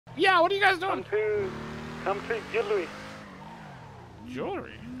Yeah, what are you guys doing? Come to jewelry.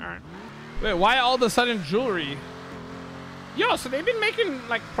 Jewelry? Alright. Wait, why all of a sudden jewelry? Yo, so they've been making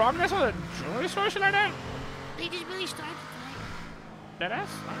like progress on the jewelry store shit like that? They just really started today. Deadass?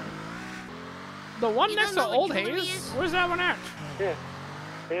 The one next to Old Hayes? Where's that one at? Yeah.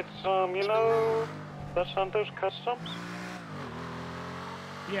 It's, you know, the Santos Customs?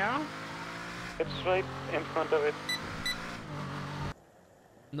 Yeah? It's right in front of it.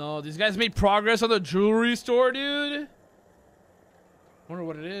 No, these guys made progress on the jewelry store, dude. Wonder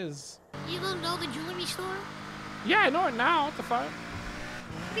what it is. You don't know the jewelry store? Yeah, I know it now. What the fuck?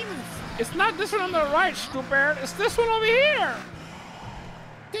 It's not this one on the right, stupid. It's this one over here.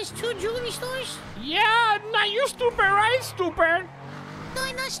 There's 2 jewelry stores? Yeah, not you stupid, right? Stupid. No,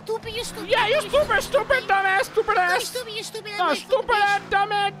 I'm not stupid. You're stupid. Yeah, you're stupid, stupid, dumbass, stupid No, ass. you're stupid. You're stupid. No, stupid ass,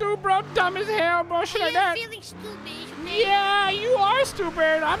 dumbass, dude, bro. Dumb as hell, bro. Shit like that. I'm feeling stupid. Okay? Yeah, you are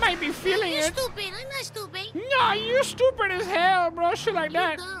stupid. I might be feeling You're it. stupid. I'm not stupid. No, you're stupid as hell, bro. Shit like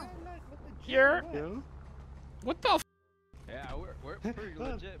that. No. You're. What the f? Yeah, we're pretty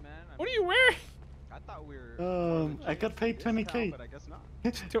legit, man. What are you wearing? I thought we were. I got paid 20K. But I guess not.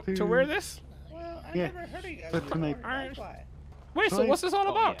 To wear this? Well, I Yeah, never heard of you guys but before. tonight- That's why. Wait, so what's this all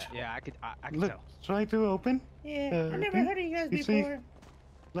about? Yeah, I could Look, tell. try to open. Yeah, I never heard of you guys you see- before.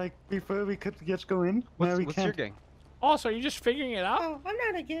 Like, before we could just go in, now What's we your can't. gang? Oh, so you're just figuring it out? Oh, I'm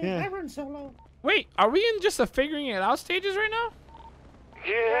not a gang. Yeah. I run solo. Wait, are we in just the figuring it out stages right now?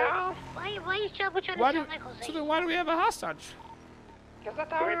 Yeah. Why is Chavo trying to Why sound do, like Jose? so then why do we have a hostage? Because I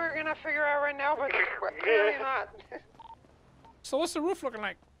thought we were gonna figure out right now, but clearly not. So what's the roof looking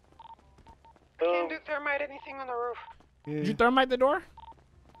like? Can't do thermite anything on the roof. Did you thermite the door?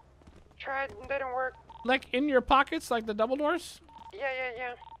 Tried, didn't work. Like in your pockets, like the double doors?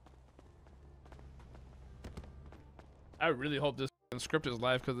 Yeah. I really hope this script is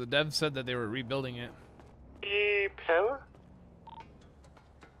live because the devs said that they were rebuilding it. Power?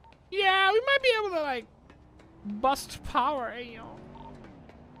 Yeah, we might be able to like bust power, hey yo.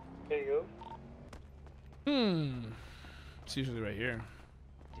 There you go. It's usually right here.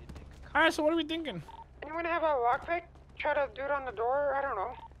 Alright, so what are we thinking? Anyone have a lockpick? Try to do it on the door? I don't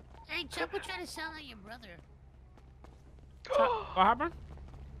know. Hey, Chapo trying to sound like your brother. What happened?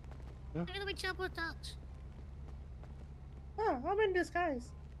 Look at the way Chapo talks. Oh, I'm in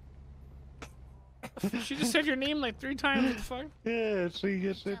disguise. She just said your name like 3 times. What the fuck? Yeah, so you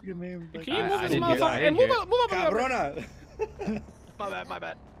just said your name. Like, Can you move I this didn't hear that. I motherfucker? Hey, didn't move hear up, move up, move up. Cabrona! My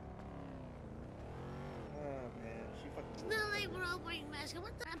bad. Oh man, she fucking. It's not like we're all wearing masks.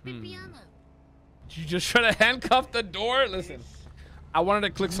 What the? I'm Pipiana. Did you just try to handcuff the door? Listen, I wanted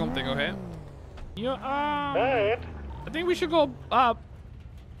to click something, okay? You know, I think we should go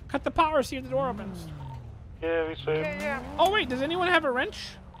cut the power, see if the door opens. Yeah, we said. Yeah. Oh wait, does anyone have a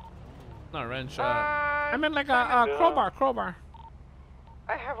wrench? Not a wrench. I meant like a crowbar.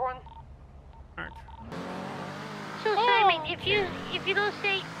 I have one. Alright. So Simon, if you don't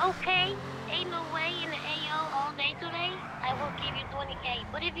say okay, ain't no way in the AO all day today, I will give you 20K.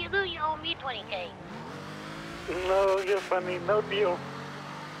 But if you do, you owe me 20K. No, you're funny. No deal.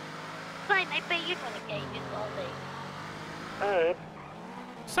 Fine, I pay you 20K just all day. Alright.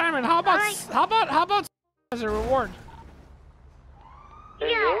 Simon, how about as a reward?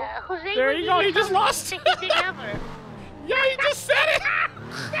 Yeah, Jose. There will you give go, he just lost. the biggest thing ever. Yeah, you just said it.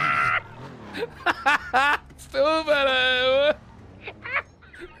 Stupid.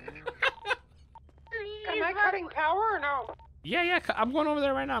 Am I cutting power or no? Yeah, I'm going over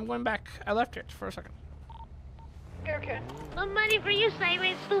there right now. I'm going back. I left it for a second. Okay. No money for you,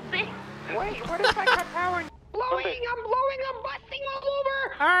 Simon, stupid. Wait, what if I cut power? I'm blowing, I'm busting all over!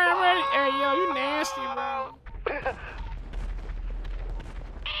 Alright, I'm ready. Hey, yo, you nasty, bro.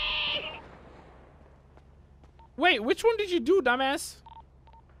 Wait, which one did you do, dumbass?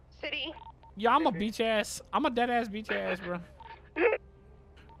 City. Yeah, I'm a beach ass. I'm a dead ass beach ass, bro.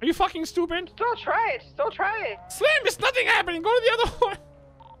 Are you fucking stupid? Still try it. Slim, it's nothing happening. Go to the other one.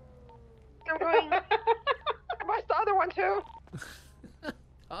 I'm going. I bust the other one too.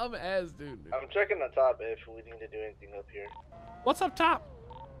 I'm ass, dude. I'm checking the top if we need to do anything up here. What's up top?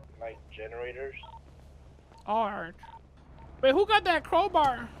 Like generators. Alright. Wait, who got that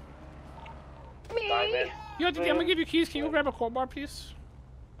crowbar? Me. Diamond. Yo, I'm gonna give you keys. Can you grab a crowbar, please?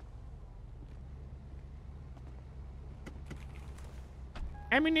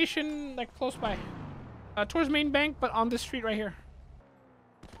 Ammunition, like close by. Towards main bank, but on this street right here.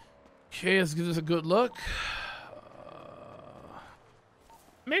 Okay, let's give this a good look.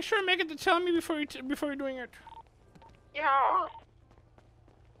 Make sure to make it to tell me before you're doing it. Yeah.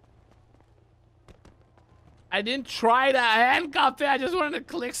 I didn't try to handcuff it. I just wanted to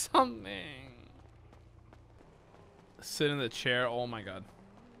click something. Sit in the chair. Oh my god.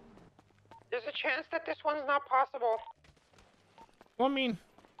 There's a chance that this one's not possible. What do you mean?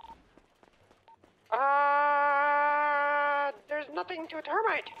 There's nothing to a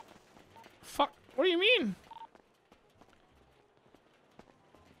termite. Fuck. What do you mean?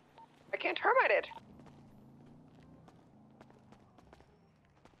 I can't termite it.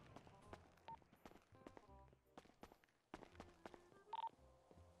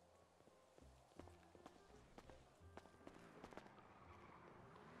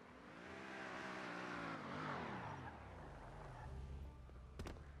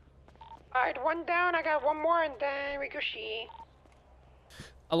 Alright, one down, I got one more, and then we go she.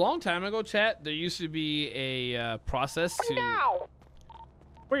 A long time ago, chat, there used to be a process to... Now!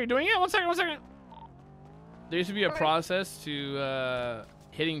 Wait, you're doing it? One second, one second. There used to be a process to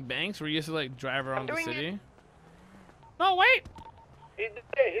hitting banks where you used to like drive around the city. It. No, wait! He did it.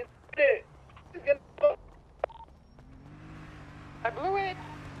 He did it. He's gonna... I blew it.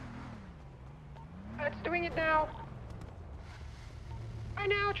 It's doing it now. Try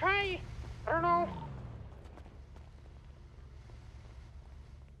now, try. I don't know.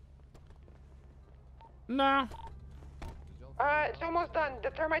 No. It's almost done. The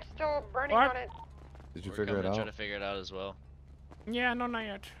termite's still burning What? on it. Did you We're figure it coming to out? try to figure it out as well. Yeah, no, not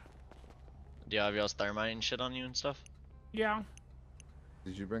yet. Do you have y'all's thermite and shit on you and stuff? Yeah.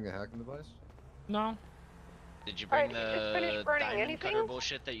 Did you bring a hacking device? No. Did you bring Alright, it's finished the burning. diamond Anything? cutter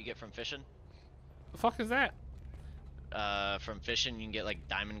bullshit that you get from fishing? The fuck is that? From fishing you can get like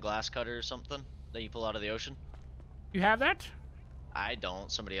diamond glass cutter or something that you pull out of the ocean. You have that? I don't,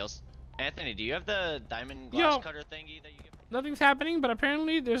 somebody else. Anthony, do you have the diamond glass Yo. cutter thingy that you get? Nothing's happening, but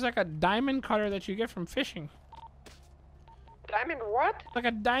apparently there's like a diamond cutter that you get from fishing. Diamond what? Like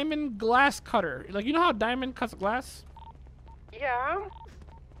a diamond glass cutter. Like, you know how diamond cuts glass? Yeah.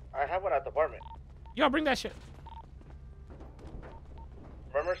 I have one at the apartment. Yo, bring that shit.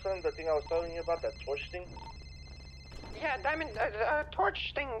 Remember the thing I was telling you about, that torch thing? Yeah, diamond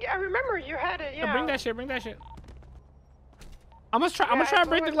torch thing. Yeah, I remember you had it. Yo, Yeah. bring that shit, bring that shit. I'm gonna try Yeah, to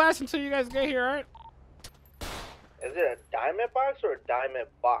break the absolutely. glass until you guys get here, alright? Is it a diamond box or a diamond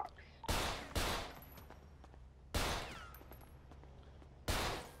box?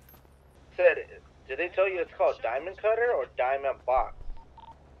 Said it. Did they tell you it's called diamond cutter or diamond box?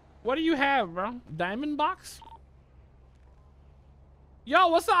 What do you have, bro? Diamond box? Yo,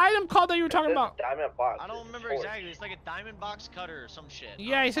 what's the item called that you were It talking says about? diamond box. I don't It's a remember torch. exactly. It's like a diamond box cutter or some shit.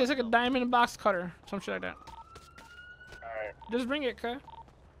 Yeah, he says like a diamond box cutter. Some shit like that. Alright. Just bring it, cuz.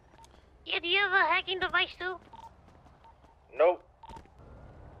 Yeah, do you have a hacking device too? Nope.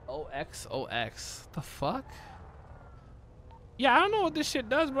 OXOX. The fuck? Yeah, I don't know what this shit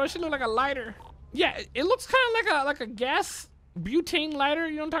does, bro. It should look like a lighter. Yeah, it looks kind of like a gas butane lighter.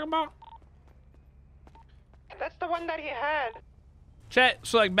 You know what I'm talking about? That's the one that he had. Chat.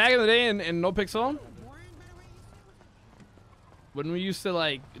 So like back in the day in No Pixel, when we used to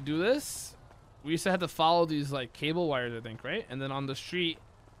like do this, we used to have to follow these like cable wires, I think, right? And then on the street,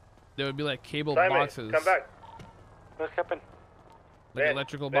 there would be like cable Simon, boxes, come back. What happened? like Ben,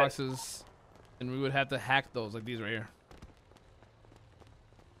 electrical Ben. boxes, and we would have to hack those, like these right here.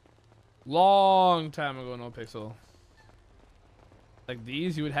 Long time ago, No Pixel. Like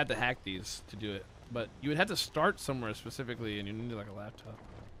these, you would have to hack these to do it, but you would have to start somewhere specifically, and you needed like a laptop.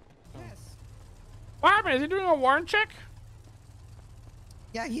 Yes. What happened? Is he doing a warrant check?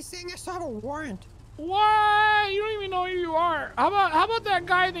 Yeah, he's saying I still have a warrant. What? You don't even know who you are. How about that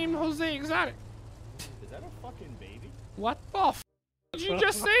guy named Jose Exotic? Is that a fucking baby? What the f did you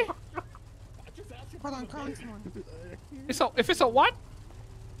just say? Hold on, calling someone. If it's a what?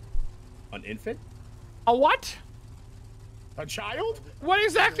 An infant? A what? A child? What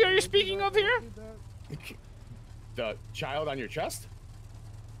exactly are you speaking of here? The child on your chest?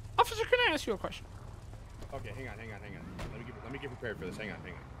 Officer, can I ask you a question? Okay, hang on. Let me get prepared for this. Hang on.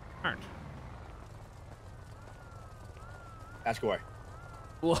 Alright. Ask away.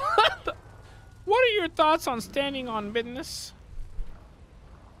 What? What are your thoughts on standing on business?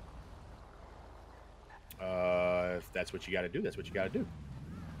 If that's what you gotta do, that's what you gotta do.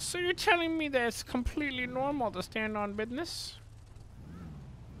 So you're telling me that it's completely normal to stand on business?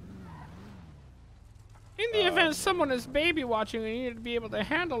 In the event someone is baby watching and you need to be able to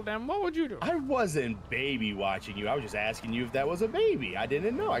handle them, what would you do? I wasn't baby watching you. I was just asking you if that was a baby. I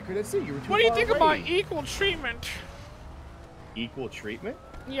didn't know. I couldn't see. You were too What do you far think away. about equal treatment? Equal treatment?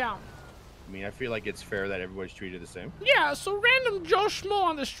 Yeah. I mean, I feel like it's fair that everybody's treated the same. Yeah, so random Joe Schmo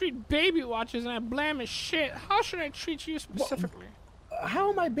on the street baby watches and I blame his shit. How should I treat you specifically?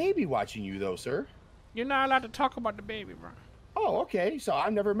 How am I baby watching you, though, sir? You're not allowed to talk about the baby, bro. Oh, okay. So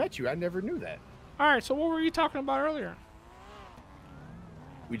I've never met you. I never knew that. All right. So what were you talking about earlier?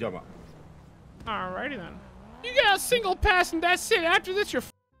 We talking about? Alrighty then. You get a single pass and that's it. After this, you're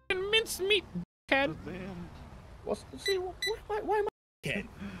f***ing mincemeat, kid. Well, see, why am I kid?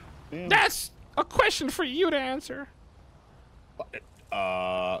 That's a question for you to answer.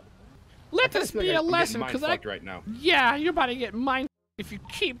 Let this be a lesson, because right now. Yeah, you're about to get mind if you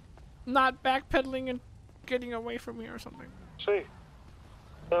keep not backpedaling and getting away from me or something. See,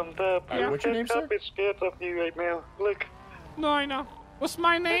 the what's your name, sir? a bit scared of you right now. Look. No, I know. What's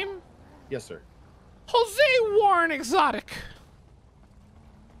my name? Yes, sir. Jose Warren Exotic.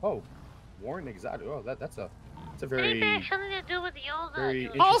 Oh, Warren Exotic. Oh, that's a Maybe very. it has something to do with the old. Very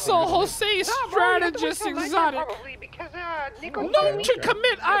Also, Jose Strategist Exotic. Probably because Nico Known to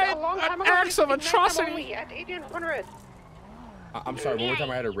commit acts of atrocity. at 1800. I'm sorry. One more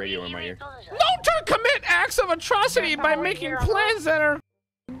time, I had a radio in my ear. Known to commit acts of atrocity by making plans that are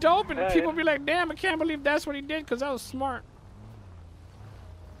dope, and people be like, "Damn, I can't believe that's what he did," because that was smart.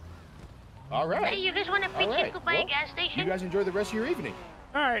 All right. Hey, you guys want to pitch goodbye Well, gas station? You guys enjoy the rest of your evening.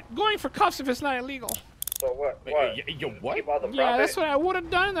 All right, going for cuffs if it's not illegal. So what? What? Keep all the Yeah, profit? that's what I would have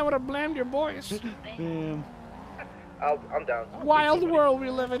done. I would have blamed your boys. Damn. I'm down. Wild world we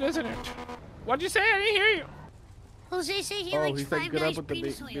live in, isn't it? What'd you say? I didn't hear you. Jose said he likes Five Guys beef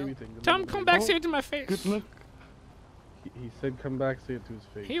baby thing. Tell him come back, say it to my face. Good luck. He said come back, say it to his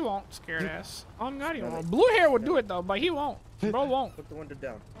face. He won't, scared ass. On God, he won't. Blue hair would do it though, but he won't. Bro won't. Put the window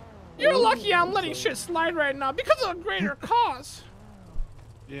down. You're lucky I'm letting shit slide right now because of a greater cause.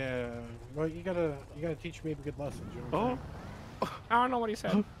 Yeah, well you gotta teach me a good lesson, Joe. Oh, I don't know what he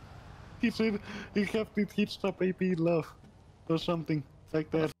said. he said he have to teach the baby love or something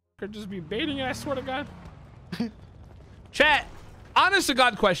like that. Could just be baiting it, I swear to God. Chat, honest to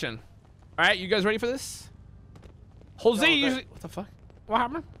God question. All right, you guys ready for this? Jose usually. What the fuck? What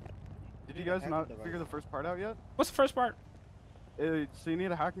happened? Did you guys not figure the first part out yet? What's the first part? So you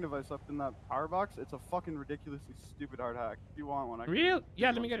need a hacking device up in that power box. It's a fucking ridiculously stupid hard hack. If you want one, I can. Real? Yeah,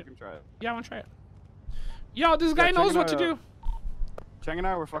 let me get it. You can try it. Yeah, I want to try it. Yo, this guy knows what to do. Cheng and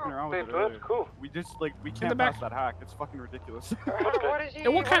I were fucking around with it earlier. Cool. We just we the can't back. pass that hack. It's fucking ridiculous. What is he?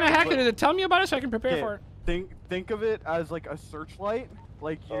 And what kind of hack is it? Tell me about it so I can prepare for it. Think of it as like a searchlight.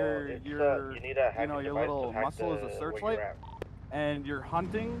 Like your you need a your little muscle is a searchlight, and you're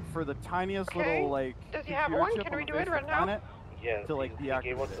hunting for the tiniest little like. Does he have computer one? chip Can on we the do it face of right the now? planet. Yeah, to like he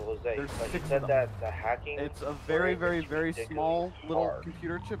gave one to Jose. There's But he 6 said of them. that the hacking. It's a very small little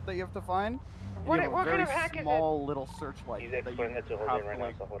computer chip that you have to find. What You have a kind very of hack is it? small little searchlight He's that you explaining it to Jose have right to now,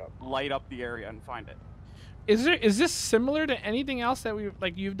 like so hold up. light up the area and find it. Is this similar to anything else that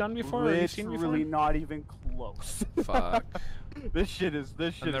you've done before or you've seen before? Literally not even close. Fuck. This shit is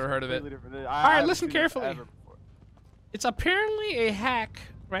I've never heard of it. Different. All right, listen carefully. It's apparently a hack,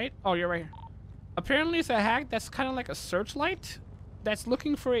 right? Oh, you're right here. Apparently, it's a hack that's kind of like a searchlight that's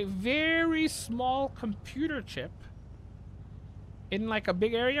looking for a very small computer chip in like a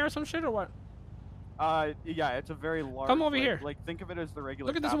big area or some shit, or what? Yeah, it's a very large. Come over here. Like, think of it as the regular.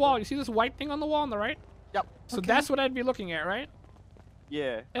 Look at this tablet. wall. You see this white thing on the wall on the right? Yep. So that's what I'd be looking at, right?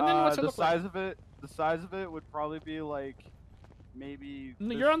 Yeah. And then what's it the look size like? of it? The size of it would probably be like maybe. No,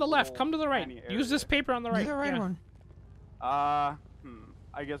 this you're on the left. little Come to the right. tiny Use this area. paper on the right. The right Yeah. one.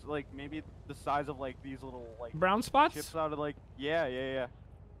 I guess like maybe the size of like these little like Brown spots? chips out of like yeah.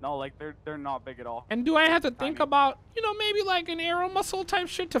 No, like they're not big at all. And do I have to think Tiny. about, maybe like an arrow muscle type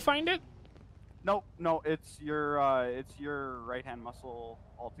shit to find it? Nope, no, it's your right hand muscle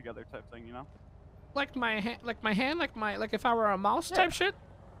altogether type thing, you know? Like my hand, like if I were a mouse type shit?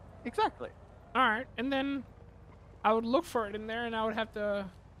 Exactly. All right, and then I would look for it in there, and I would have to.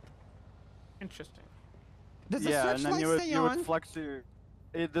 Interesting. Does the Yeah, and then searchlight you stay would on? flex your.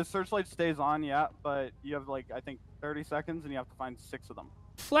 The searchlight stays on, yeah, but you have like I think 30 seconds, and you have to find 6 of them.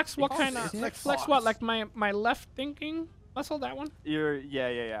 Flex what Oh, kind of? six Like flex what? Like my left thinking muscle? That one?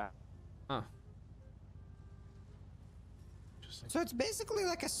 Yeah. Huh. So it's basically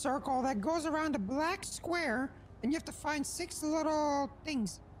like a circle that goes around a black square, and you have to find 6 little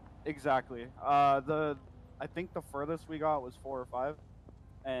things. Exactly. I think the furthest we got was 4 or 5.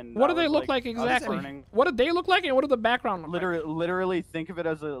 And What that do they was, look like us exactly? burning- What do they look like, and what do the background look like? Literally, think of it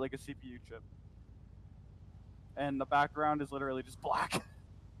as a CPU chip. And the background is literally just black.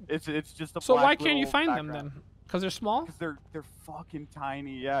 It's just a. So black why can't you little find them background. then? Because they're small? Because they're fucking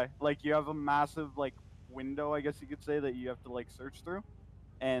tiny. Yeah, like you have a massive like window, I guess you could say, that you have to like search through,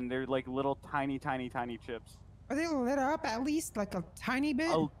 and they're like little tiny chips. Are they lit up at least like a tiny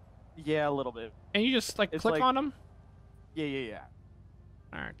bit? Oh, yeah, a little bit. And you just like It's click like- on them? Yeah.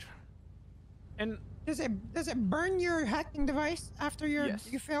 All right. And Does it burn your hacking device after you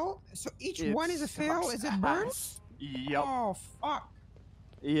fail? So each one is a fail. Is it burned? Yep. Oh fuck.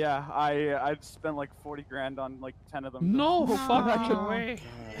 Yeah, I'd spent like 40 grand on like 10 of them. No just- fucking way.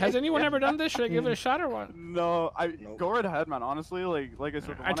 Has anyone ever done this? Should I give it a shot or what? No, go right ahead, man. Honestly, like I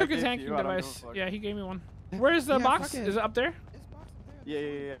said, the I one took his gave to hacking you, I don't give a device. fuck. Yeah, he gave me one. Where's the Yeah, box? fuck it. Is it up there?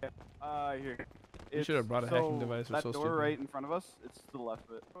 Yeah. Here. You should have brought a hacking device. We're That so door stupid. right in front of us, it's to the left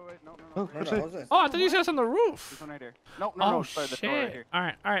of it. Oh wait, no. Oh, right that's there. it. Oh, I thought you said it's on the roof. This one right here. No, Oh sorry, the shit! door right here. All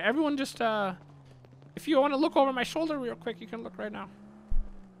right. Everyone, just if you want to look over my shoulder real quick, you can look right now.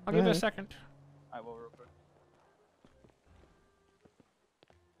 I'll give it a second. I will real quick.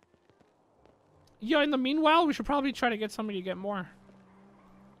 Yo, in the meanwhile, we should probably try to get somebody to get more.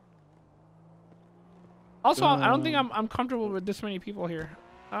 Also, I don't think I'm comfortable with this many people here.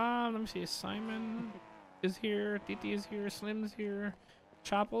 Let me see. Simon is here. Titi is here. Slim's here.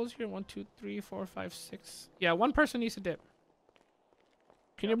 Chapo's here. 1, 2, 3, 4, 5, 6. Yeah, one person needs to dip.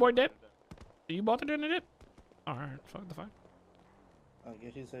 Can your boy dip? Are you both doing a dip? Alright, fuck the fuck.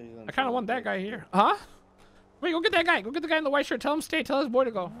 I kind of want that guy here. Huh? Wait, go get that guy. Go get the guy in the white shirt. Tell him stay. Tell his boy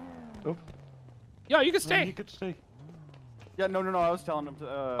to go. Oh. Yo, you can stay. You could stay. Yeah, no. I was telling him to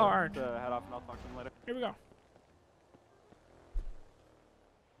alright. to head off, and I'll talk to him later. Here we go.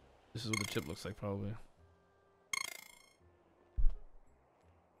 This is what the chip looks like, probably.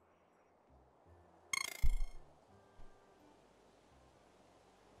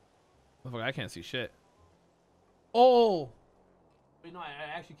 Motherfucker, I can't see shit. Oh! Wait, no, I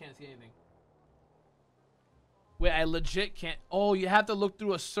actually can't see anything. Wait, I legit can't. Oh, you have to look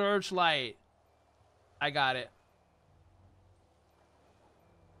through a searchlight. I got it.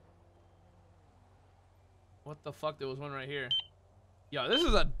 What the fuck? There was one right here. Yo, this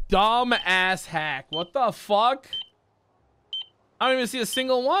is a dumb ass hack. What the fuck? I don't even see a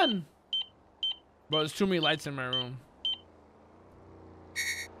single one. Bro, there's too many lights in my room.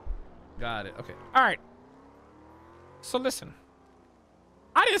 Got it. Okay. All right. So listen.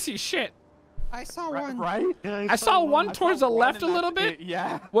 I didn't see shit. I saw one. Right? Yeah, I saw one towards the left a little bit.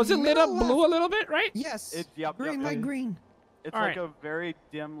 Yeah. Was it lit up Middle blue a little bit, right? Yes. Yep, green, light green. It's All like right. a very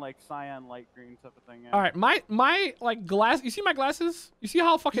dim, like cyan light green type of thing. Yeah. All right. My like glass. You see my glasses? You see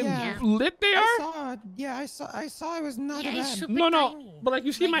how fucking Yeah. lit they I are? saw it. Yeah, I saw it was not Yeah, it's bad. super No. tiny. But like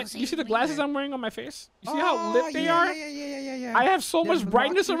you see Like you see the glasses I'm wearing on my face? You see how lit they yeah, are? Yeah. I have so They much block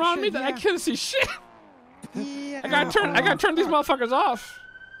brightness your around me shit, that I yeah. can't see shit. Yeah. I gotta turn these motherfuckers off.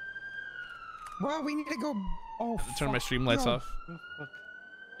 Well, we need to go. Oh, Turn my fuck, stream lights no. off.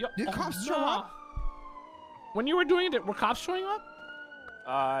 Yo, Did cops show up? When you were doing it, were cops showing up?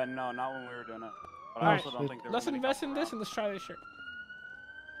 No, not when we were doing it. But All I right, also don't think there let's were many invest cops in this around. and let's try this shit.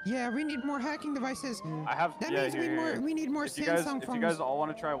 Yeah, we need more hacking devices. I have. That yeah, means here. we need more If you guys, Samsung if you phones. guys all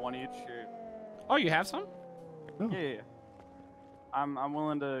want to try one each, here. Oh, you have some? Yeah. I'm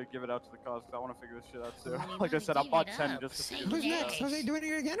willing to give it out to the cause 'cause I want to figure this shit out too. Like I said, I bought 10 just to figure Who's this shit next? out. Are they doing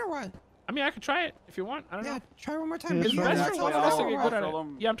it again or what? I mean, I could try it if you want. I don't Yeah, know. try one more time. Yeah, If you try guys it. are Actually, all- let's get good at I'll it.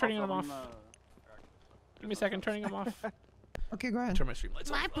 film Yeah, I'm turning I'll them off. film, Give me a second, turning them off. Okay, go ahead. Turn my stream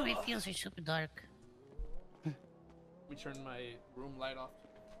lights My off. peripherals are super dark. Let me turn my room light off.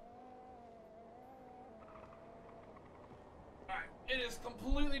 Alright, it is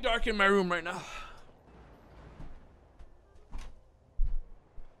completely dark in my room right now.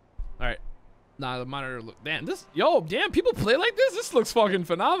 Alright. Nah, the monitor look. Damn, damn, people play like this? This looks fucking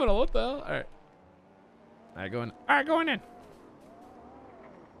phenomenal. What the hell? Alright. Alright, going. Alright, going in.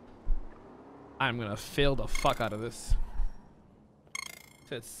 I'm gonna fail the fuck out of this.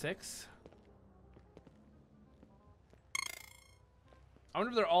 Fit 6. I wonder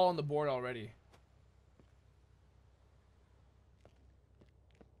if they're all on the board already.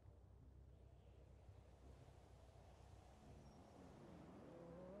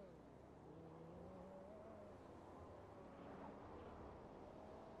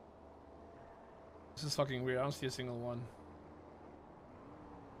 This is fucking weird. I don't see a single one.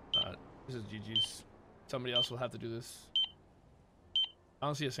 This is GG's. Somebody else will have to do this. I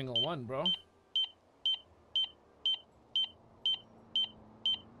don't see a single one, bro.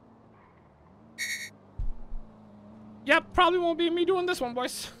 Yep, probably won't be me doing this one,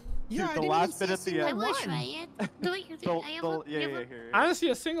 boys. Yeah, Dude, the last bit at the I end. will try it. Do it. Here. I don't see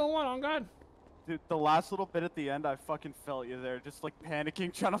a single one, on God. Dude, the last little bit at the end, I fucking felt you there, just like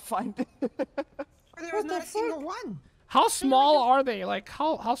panicking, trying to find it. There was not a single one. How small are they? Like,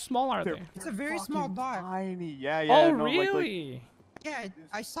 how small are they? It's a very small dot. Tiny, yeah. Oh, no, really? Yeah,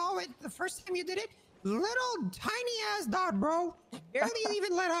 I saw it the first time you did it. Little tiny ass dot, bro. Barely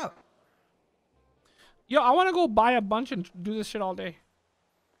even lit up. Yo, I want to go buy a bunch and do this shit all day.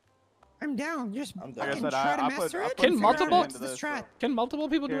 I'm down. Just Like I I can said, try to I master it. Can and figure out multiple- what's the strat. Can multiple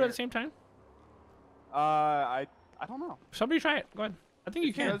people do it at Here. the same time? I don't know. Somebody try it. Go ahead. I think you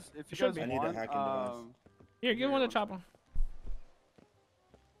If can. you guys, if It you should guys be. I need a want, hacking device. Here, give one to Chopper.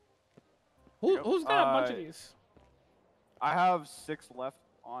 you go. Who's got a bunch of these? I have 6 left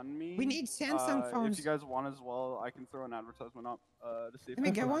on me. We need Samsung If phones. you guys want as well, I can throw an advertisement up to see if Let me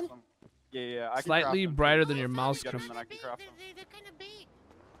I can get craft one. some. Yeah, I can Slightly craft them. brighter than your If you mouse. get them, then I can craft them. They're kind of big.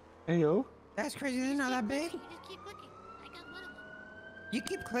 Hey yo. That's crazy. They're not that big. You just keep looking. I got one of them. You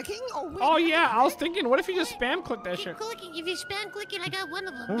keep clicking? Oh, wait, Oh you yeah, have I was thinking, what if you just spam click that Keep shit? clicking. If you spam click it, I got one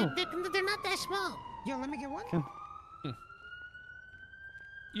of them. Oh. They're not that small. Yo, let me get one.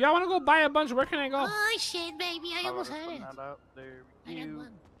 Yeah, I want to go buy a bunch. Where can I go? Oh shit, baby! I almost had it. That out. There I we got go. one.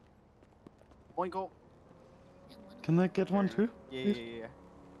 Boingo. Can I get one too? Yeah. please?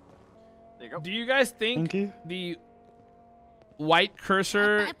 There you go. Do you guys think Thank you. the white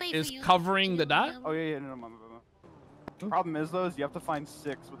cursor I'll pay for is you. covering the dot? Oh yeah, no. The problem is though, is you have to find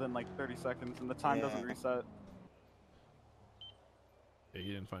 6 within like 30 seconds, and the time doesn't reset. Yeah,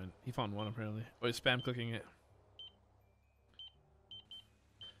 you didn't find. He found one apparently. Oh, he's spam clicking it.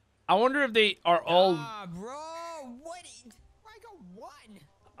 I wonder if they are all. Bro, what? I got one.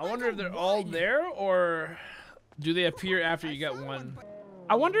 I wonder if they're all there, or do they appear after you get one?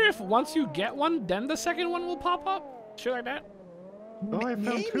 I wonder if once you get one, then the second one will pop up. Shit like that. Oh, I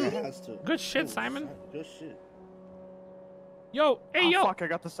found two. It has to. Good shit, Simon. Good shit. Yo, hey, Oh, yo. fuck, I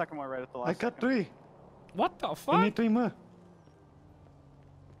got the second one right at the last I got second. 3. What the I fuck? need 3 more.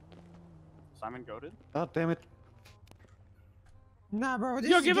 Simon goaded? God damn it. Nah, bro. This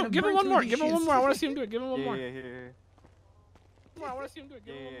Yo, is give gonna him burn one through more. these Give him one shits. more. I want to see him do it. Give him one Yeah, more. yeah. I want to see him do it.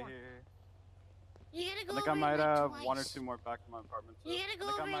 Give him one more. You gotta go I think over I might it like have twice. 1 or 2 more back in my apartment. So You gotta go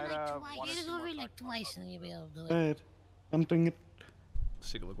I think over I it might like have twice. 1 or You 2 gotta go over more it back like in my twice and you'll be able to do it. Alright. I'm doing it.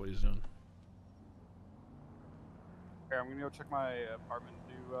 Let's take a look what he's doing. Here, I'm gonna go check my apartment.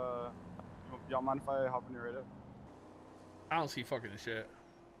 Y'all mind if I hop in your radio? I don't see fucking shit.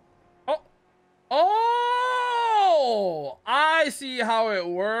 Oh! Oh! I see how it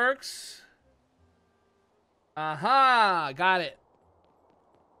works. Aha! Got it.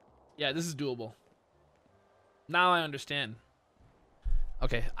 Yeah, this is doable. Now I understand.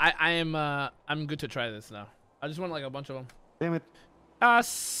 Okay, I'm good to try this now. I just want like a bunch of them. Damn it.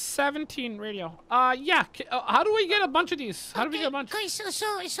 17 radio. Yeah. How do we get a bunch of these? How do we get a bunch? Okay,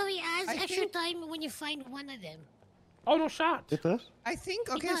 so he adds extra time when you find one of them. Oh, no shot. It does? I think,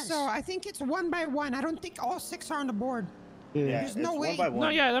 okay, does. so I think it's 1 by 1. I don't think all 6 are on the board. Yeah. There's no way. No,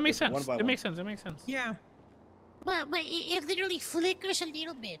 yeah, that makes sense. one by It one. makes sense. It makes sense. Yeah. But it literally flickers a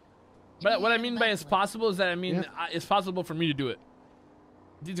little bit. But what I mean by it's possible is that I mean Yeah. it's possible for me to do it.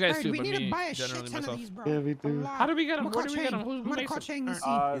 These guys Alright, too, we but need me to buy a shit generally ton of myself. these, bro. Yeah, we A do. lot. How do we get I'm them? gonna Where do we call get them? Chang. Who I'm gonna makes call them? Chang and see.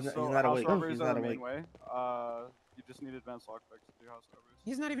 Oh, So not house awake. robbers He's are not the main awake. way. You just need advanced lockpicks to do house robbers.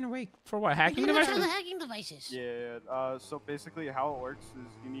 He's not even awake. For what? Hacking You gotta try devices? the hacking devices. Yeah. So basically, how it works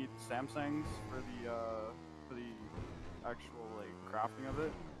is you need Samsungs for the actual like crafting of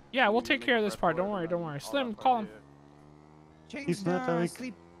it. Yeah, we'll You take make care a of this part. breadboard Don't and worry. Don't then worry. all Slim, that call part, him. Chang's He's not awake.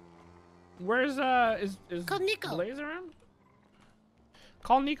 asleep. Where's is Call Nico. Blaze around?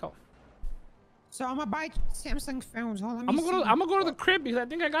 Call Nico. So I'm gonna buy Samsung phones. Hold on. I'm gonna go to the crib because I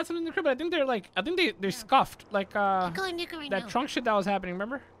think I got something in the crib, but I think they're scuffed. Like I'm calling Nico right that now. trunk shit that was happening,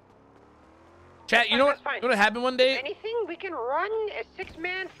 remember? Chat, you know what? You know what happened one day? Anything, we can run a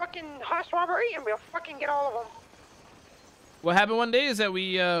 6-man fucking house robbery and we'll fucking get all of them. What happened one day is that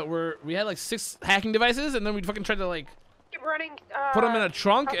we had like 6 hacking devices, and then we fucking tried to like Keep running. put them in a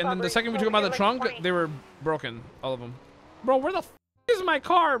trunk, house and then the robbery second we took until them out of get, the like, trunk, 20. they were broken, all of them. Bro, where the f is my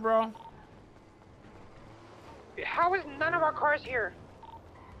car, bro? How is none of our cars here?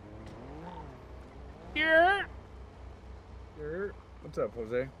 Here. What's up,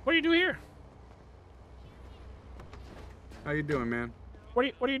 Jose? What do you do here? How you doing, man? What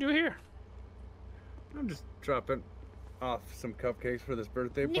do you do here? I'm just dropping off some cupcakes for this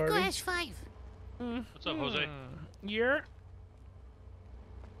birthday Nico party. has 5. What's up, Jose? Here.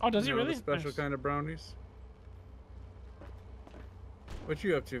 Oh, does he You know, really? the special Nice. kind of brownies. What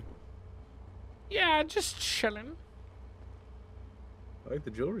you up to? Yeah, just chilling. I like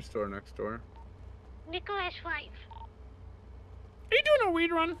the jewelry store next door. Nico has 5. Are you doing a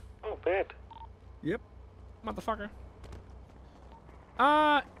weed run? Oh, bad. Yep. Motherfucker.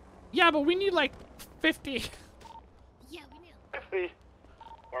 Yeah, but we need like 50. Yeah, we know.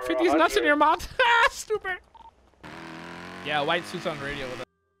 50's nuts in your mouth. Stupid. Yeah, white suits on the radio with us.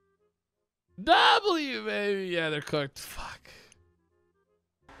 W, baby. Yeah, they're cooked. Fuck.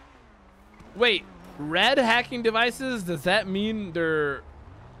 Wait, red hacking devices? Does that mean they're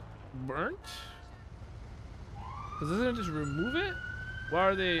burnt? Because doesn't it just remove it? Why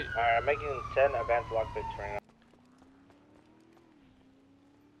are they? Alright, I'm making 10 advanced lockpicks right now.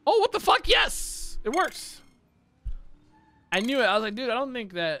 Oh, what the fuck? Yes! It works. I knew it. I was like, dude, I don't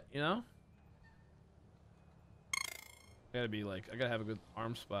think that, you know? I gotta be like, I gotta have a good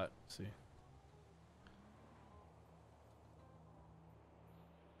arm spot. Let's see.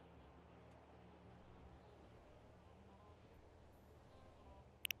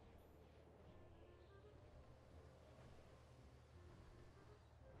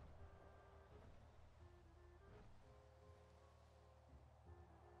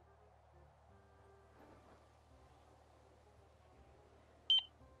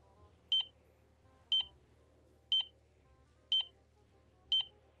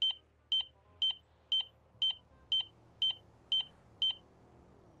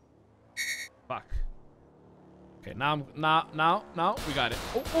 Fuck. Okay, now we got it.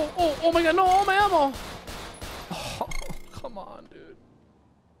 Oh my god, no, all my ammo. Oh, come on, dude.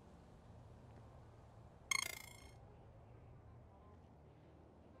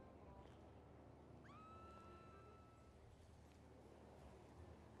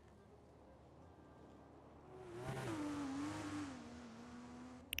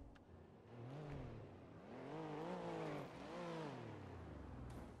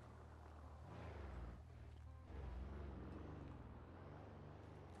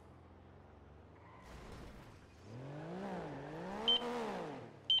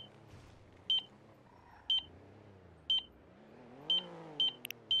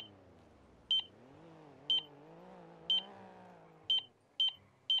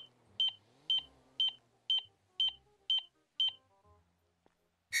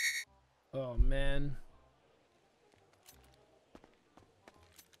 Oh man.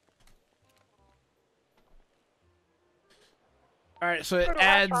 All right, so it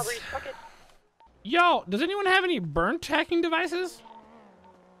adds. Yo, does anyone have any burnt hacking devices?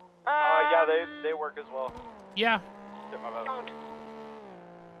 Yeah, they work as well. Yeah.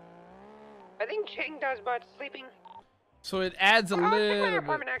 I think Ching does, but sleeping. So it adds a Check my little bit.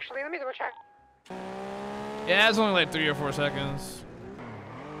 apartment actually. Let me double check. Yeah, it's only like 3 or 4 seconds.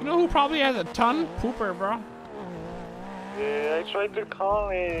 You know who probably has a ton? Pooper, bro. Yeah, I tried to call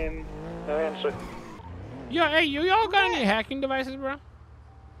him. No answer. Yo, hey, y'all got any hacking devices, bro?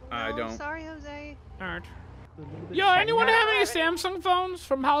 I don't. Sorry, Jose. Alright. Yo, anyone have any Samsung phones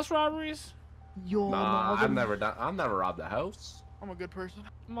from house robberies? Yo, nah, I've never robbed a house. I'm a good person.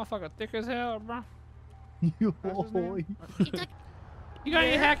 Motherfucker thick as hell, bro. Yo. You got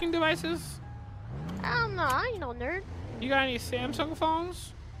any hacking devices? Nah, you know, nerd. You got any Samsung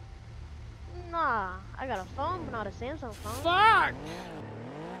phones? Nah, I got a phone, but not a Samsung phone. Fuck!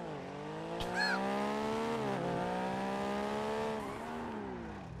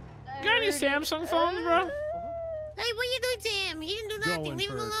 You got any Samsung phones, bro? Hey, what you doing to him? He didn't do nothing. Leave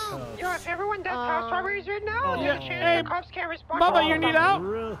him alone. Yo, if everyone does house robberies right now, yeah, there's a chance hey, the cops can't respond. Bubba, you need out?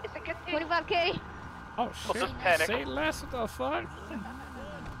 It's a good thing. 25K. Oh shit! Panic. Say less. What the fuck?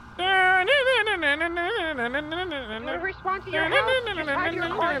 When we respond to your house, just hide your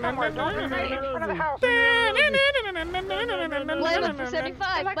car somewhere. Don't be right in front of the house. Blame for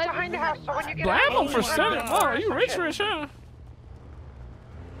 75. Like behind the house, so when you get Blame out, him for Senate. Oh, you rich, huh?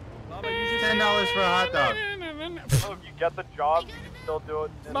 $10 for a hot dog. Oh, if you get the job, you can still do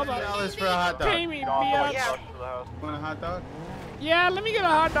it. $10 for a hot dog. Pay me, You don't have to, bitch. rush to the house. Want a hot dog? Yeah, let me get a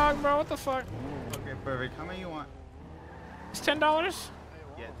hot dog, bro. What the fuck? Okay, perfect. How many you want? It's $10.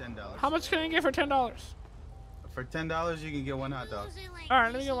 Yeah, $10. How much can I get for $10? For $10, you can get one hot dog. All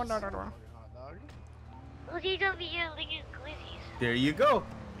right, let me get one hot dog. Glizzy's over here. Look at Glizzy's. There you go.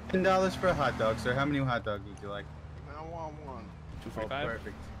 $10 for a hot dog, sir. How many hot dogs would you like? I want one. Oh,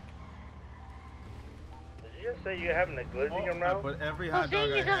 perfect. Did you just say you're having a glizzy in your mouth? Put every hot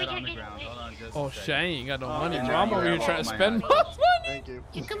dog I had on the ground. Hold on just Oh a shit, second. I ain't got no money, yeah, bro. I'm over here yeah, trying to my spend hot my dog. money. Thank you.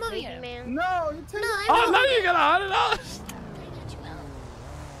 You come over here, man. No, you take it. Oh, now you got $100.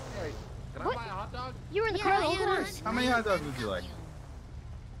 Can I buy a hot dog? You were in the car the whole time. How many hot dogs would you like?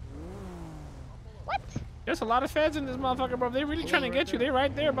 What? There's a lot of feds in this motherfucker, bro. They really trying to get you. They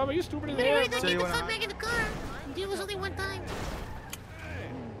right there, Bubba. You stupid as hell. So you want Back in the car. It was only one time.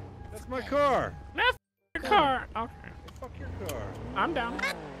 That's my car. Man, f your car. Okay. Fuck your car. I'm down.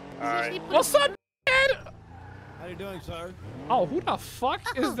 Alright. What's up, kid? How you doing, sir? Oh, who the fuck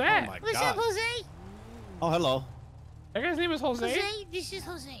is that? Oh my What's God. up, Jose? Oh, hello. That guy's name is Jose? Jose, this is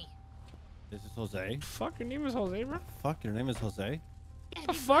Jose. This is Jose. Fuck, your name is Jose, bro? Fuck, your name is Jose. What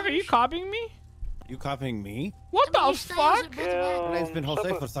the fuck? Are you copying me? You copying me? What the fuck? Your name's been Jose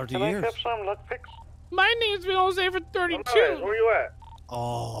for 30 years. Can I have some luck picks? My name's been Jose for 32. Where you at?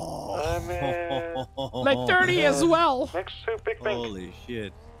 Oh. Like 30 as well. Next to Big Bank. Holy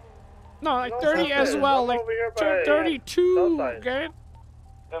shit. No, like 30 as well. Like 32. Get it?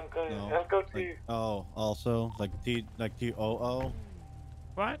 I'm going No, to go to like, oh, also like T-O-O.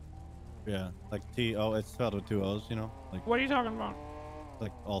 What? Yeah, like T-O. It's spelled with 2 O's. You know, like. What are you talking about?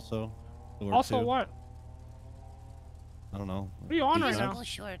 Like also. The word Also two. what? I don't know. What are you on right now?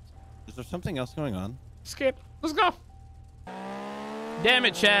 Is there something else going on? Skip. Let's go. Damn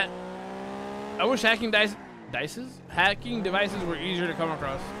it, chat. I wish hacking devices were easier to come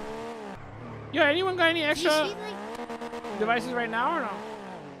across. Yo, anyone got any extra devices right now or no?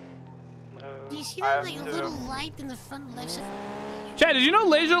 Do you see that like a little light in the front left side? Chat, did you know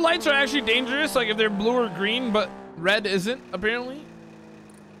laser lights are actually dangerous? Like if they're blue or green, but red isn't, apparently?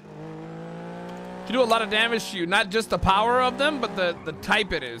 Can do a lot of damage to you. Not just the power of them, but the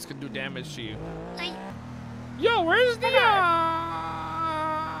type it is can do damage to you. Yo, where's the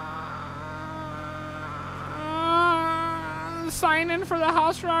sign in for the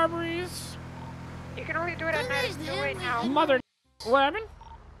house robberies? You can only do it at night. Do it now. Mother, what happened?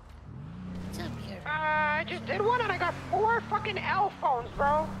 I just did one and I got 4 fucking L phones,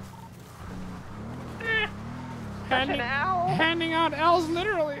 bro. Handing out L's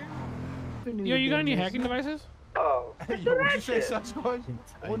literally. Yo, you got any hacking devices? Oh. Yo, what you say, Sasquatch?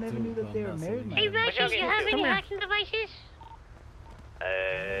 I never knew that they were married, man. Hey, Ratchet, you have any hacking devices?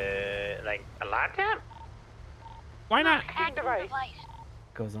 Like a laptop? Why not? Hacking device.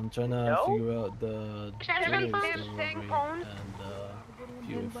 Because I'm trying to figure out the Samsung phone.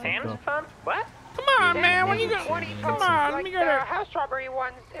 Sam's phone? What? Come on, man. When you go? Come on, let me go the to. house robbery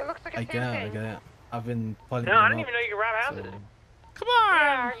ones. It looks like a I Samsung. got it. I've been pulling No, I didn't even know you could rob houses. Come on.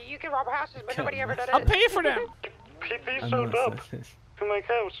 Yeah, you can rob houses, but nobody ever did it. I'll pay for them. PP showed up to my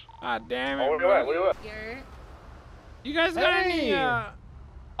couch. Ah, damn it. Oh, where you at? Where you at? You guys got any?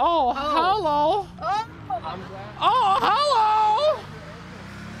 Oh, hello. Oh, hello.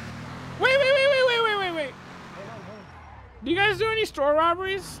 Wait. Do you guys do any store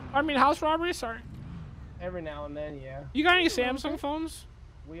robberies? I mean, house robberies. Sorry. Every now and then, yeah. You got any Samsung phones?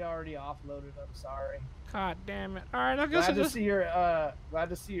 We already offloaded. I'm sorry. God damn it! All right, I guess glad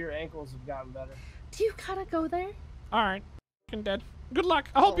to see your ankles have gotten better. Do you gotta go there? All right, fucking dead. Good luck.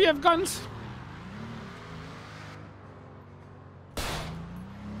 I hope you have guns.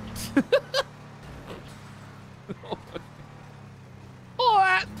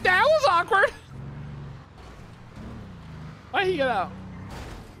 Oh, that was awkward. Why'd he get out?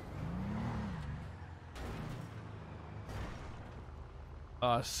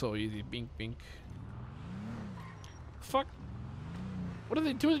 Oh, so easy. Bink, bink. Fuck. What are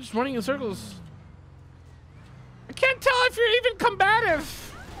they doing? Just running in circles. I can't tell if you're even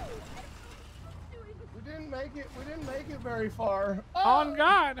combative. We didn't make it very far. On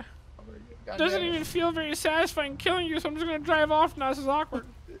God. God Doesn't damn it. even feel very satisfying killing you, so I'm just gonna drive off now. This is awkward.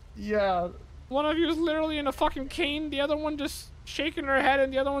 Yeah. One of you is literally in a fucking cane, the other one just shaking her head,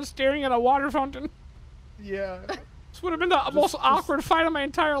 and the other one staring at a water fountain. Yeah. This would have been the most awkward fight of my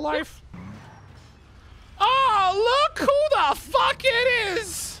entire life. Oh, look who the fuck it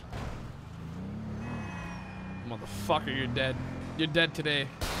is! Motherfucker, you're dead. You're dead today.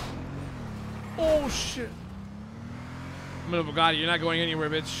 Oh, shit. I'm in a Bugatti. You're not going anywhere,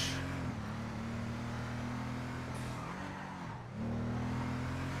 bitch.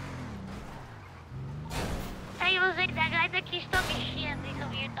 Hey, Jose, that guy that keeps talking shit, he's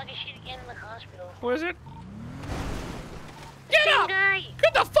over here talking shit again in the hospital. Who is it? Get Same up! guy.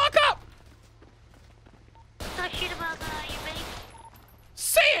 Get the fuck up! Talk shit about your base.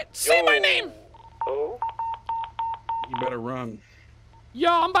 Say it! Say my name! Oh? You better run. Yo,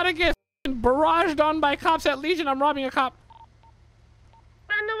 I'm about to get barraged on by cops at Legion. I'm robbing a cop.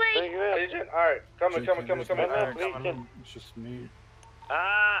 Run away! Legion? Alright, coming. It's just me.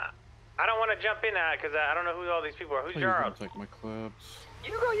 I don't want to jump in that because I don't know who all these people are. Who's Gerald? Take my clubs.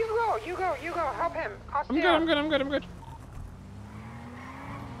 You go. Help him. I'll stay I'm good.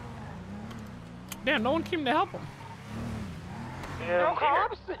 Damn, no one came to help him. No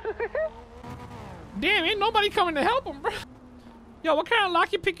cops? Damn, ain't nobody coming to help him, bro. Yo, what kind of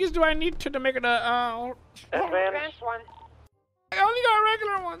locky pickies do I need to make it a, Advanced one. I only got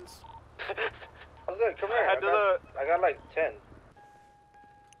regular ones. I'm good, come here. I got like 10.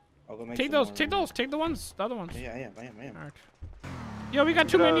 I'll go make Take some those, more. take the ones, the other ones. Yeah, I am. Alright. Yo, we got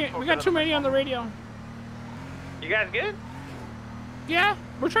too many on the radio. You guys good? Yeah,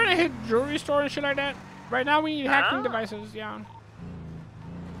 we're trying to hit jewelry store and shit like that. Right now we need hacking devices, yeah.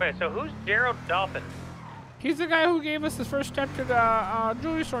 Wait, so who's Gerald Dolphin? He's the guy who gave us the first step to the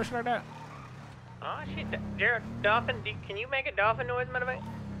jewelry store, shit like that. Oh shit, Jared, dolphin, can you make a dolphin noise, motherfucker?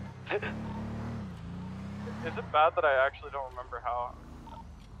 Is it bad that I actually don't remember how?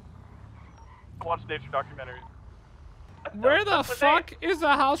 I watched nature documentaries. Where the fuck is the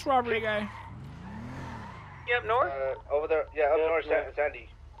house robbery guy? You up north? Over there, yeah, up north, Sandy.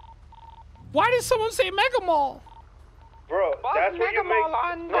 Why did someone say Mega Mall? Bro, that's where you make,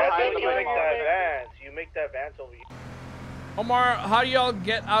 that's where you make that Mall. Vans. You make that Vans over here. Omar, how do y'all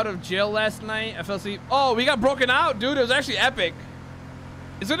get out of jail last night? I fell asleep. Oh, we got broken out, dude. It was actually epic.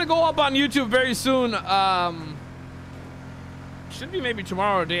 It's gonna go up on YouTube very soon. Should be maybe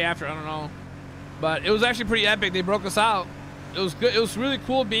tomorrow or the day after. I don't know. But it was actually pretty epic. They broke us out. It was good. It was really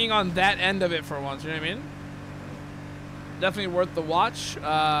cool being on that end of it for once. You know what I mean? Definitely worth the watch.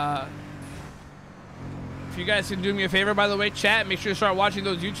 If you guys can do me a favor, by the way, chat, make sure to start watching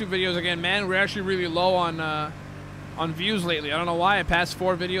those YouTube videos again, man. We're actually really low on views lately. I don't know why. Past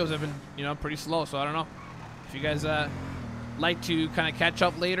 4 videos have been, you know, pretty slow. So I don't know. If you guys like to kind of catch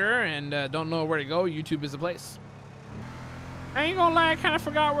up later and don't know where to go, YouTube is the place. I ain't gonna lie, I kind of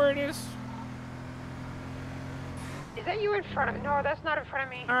forgot where it is. Is that you in front of me? No, that's not in front of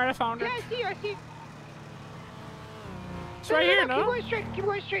me. All right, I found it. Yeah, I see you. I see. It's right here, no? Keep going straight. Keep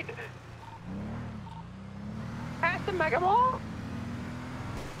going straight. Past the Mega Mall.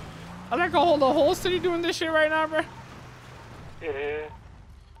 I like a whole city doing this shit right now, bro. Yeah.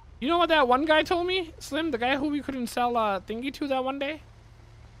 You know what that one guy told me, Slim, the guy who we couldn't sell thingy to that one day?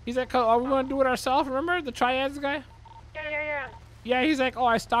 He's like, oh, we want to do it ourselves, remember? The triads guy? Yeah. Yeah, he's like, oh,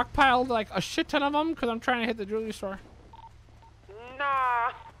 I stockpiled like a shit ton of them because I'm trying to hit the jewelry store.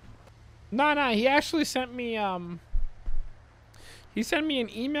 Nah, he actually sent me, he sent me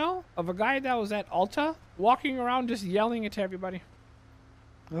an email of a guy that was at Ulta walking around just yelling it to everybody.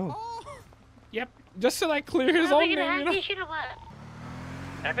 Oh. Yep, just to like clear his Are own we gonna name, you have know? this shit or what?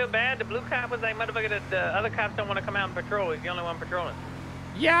 I feel bad. The blue cop was like, motherfucker, the other cops don't want to come out and patrol. He's the only one patrolling.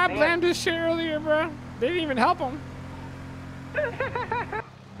 Yeah, I blamed this shit earlier, bro. They didn't even help him.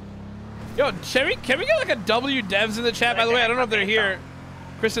 Yo, can we get like a W Devs in the chat, by the way? I don't know if they're here.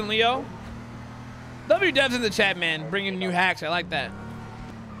 Chris and Leo. W Devs in the chat, man. Bringing new hacks. I like that.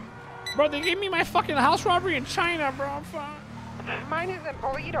 Bro, they gave me my fucking house robbery in China, bro. Fuck. Mine is in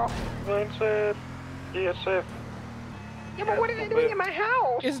Polito. Mindset. ESF. Yeah, but what are they doing in my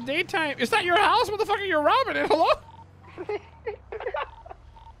house? It's daytime. It's not your house, motherfucker. You're robbing it. Hello? Taking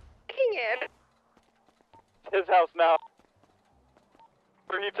it. His house now.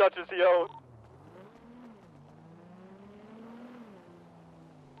 Where he touches, he owns.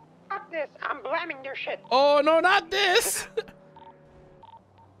 Fuck this. I'm blaming their shit. Oh, no, not this.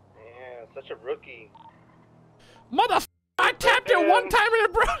 Yeah, such a rookie. Motherfucker, I tapped it one time and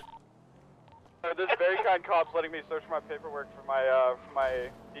it broke. This very kind cop's letting me search my paperwork for my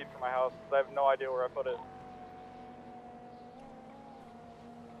deed for my house. I have no idea where I put it.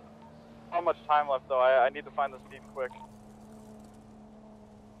 Not much time left though. I need to find this deed quick.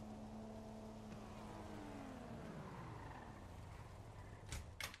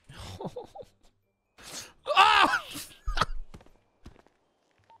 Ah!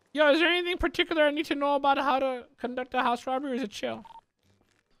 Yo, is there anything particular I need to know about how to conduct a house robbery, or is it chill?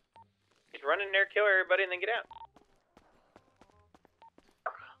 Just run in there, kill everybody, and then get out.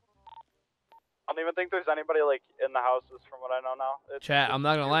 I don't even think there's anybody like in the houses from what I know now. It's Chat, just I'm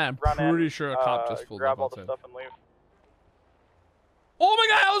not gonna lie, I'm run in, pretty sure a cop just pulled grab up all the outside. stuff and leave. Oh my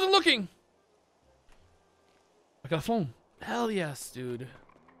god, I wasn't looking! I got a phone. Hell yes, dude.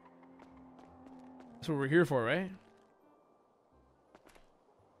 That's what we're here for, right?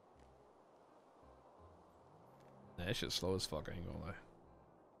 That shit's slow as fuck, I ain't gonna lie.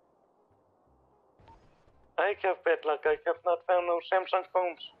 I have bad luck. I have not found no Samsung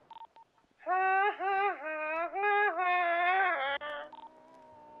phones.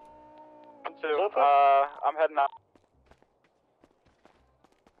 I'm heading out.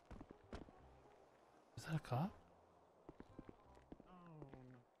 Is that a cop?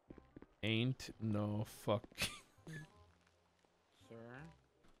 Ain't no fuck. Sir?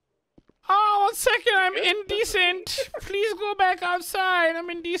 Oh, 1 second, I'm indecent. Please go back outside.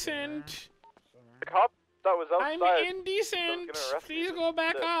 I'm indecent. The cop that was outside. I'm indecent. Please go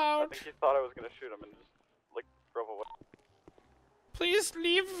back out. I think he thought I was gonna shoot him and just like drove away. Please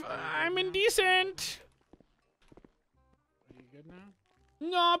leave. I'm indecent. Are you good now?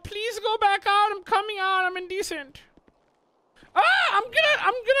 No, please go back out. I'm coming out. I'm indecent. Ah,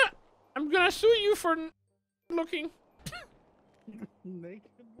 I'm gonna sue you for looking. Naked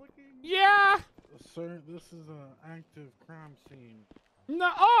looking? Yeah. Sir, this is an active crime scene.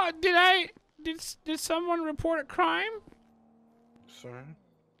 No. Oh, did someone report a crime? Sir?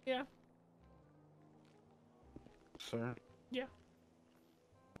 Yeah. Sir. Yeah.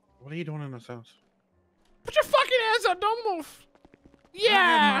 What are you doing in this house? Put your fucking hands up! Don't move. I Yeah.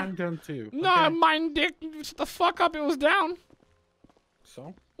 have mine done too. No, okay? mine dick. Shut the fuck up. It was down.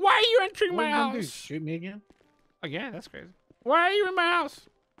 So? Why are you entering What my are you gonna do, house? shoot me again? Again? That's crazy. Why are you in my house?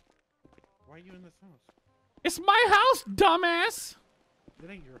 Why are you in this house? It's my house, dumbass. It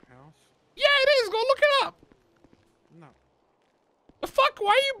ain't your house. Yeah, it is. Go look it up. No. The fuck?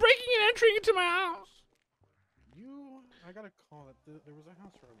 Why are you breaking and entering into my house? I got a call that there was a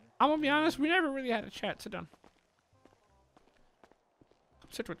house earlier. I'm gonna be honest. We never really had a chat. Sit down.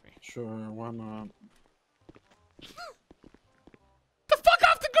 Sit with me. Sure, why not? The fuck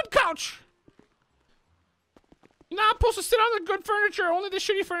off the good couch! You're not supposed to sit on the good furniture. Only the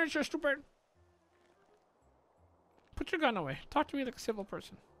shitty furniture, stupid. Put your gun away. Talk to me like a civil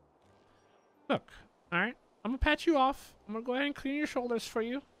person. Look, alright? I'm gonna pat you off. I'm gonna go ahead and clean your shoulders for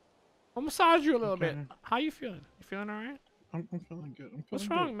you. I'll massage you a little bit. How you feeling? You feeling alright? I'm feeling good. What's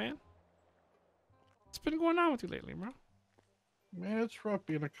wrong, man? What's been going on with you lately, bro? Man, it's rough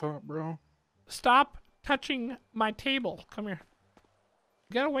being a cop, bro. Stop touching my table. Come here.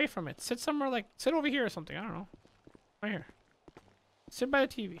 Get away from it. Sit somewhere like sit over here or something. I don't know. Right here. Sit by the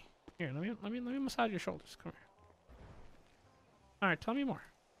TV. Here, let me massage your shoulders. Come here. All right, tell me more.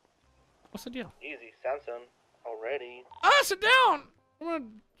 What's the deal? Easy, Samson. Already. Ah, sit down. I'm gonna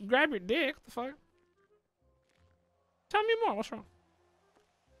grab your dick. What the fuck? Tell me more. What's wrong?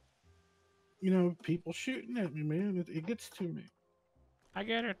 You know, people shooting at me, man. It gets to me. I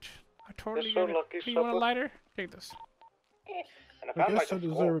get it. I totally so get lucky, it. Hey, you want a lighter? Take this. I guess I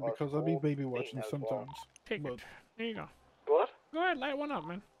deserve it because I be baby watching sometimes. Take it. There you go. What? Go ahead, light one up,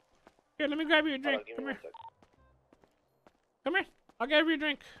 man. Here, let me grab you a drink. Come here. Come here. I'll grab you a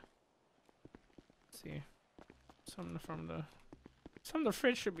drink. Let's see. Something from the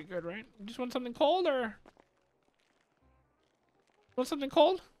fridge should be good, right? You just want something cold or? Want something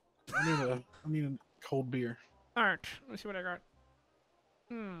cold? I need a cold beer. Alright, let me see what I got.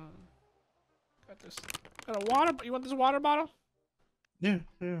 Got this. Got a water. You want this water bottle? Yeah.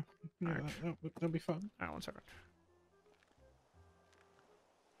 That'll be fun. Alright, 1 second.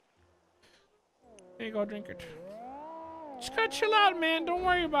 There you go, drink it. Just gotta chill out, man. Don't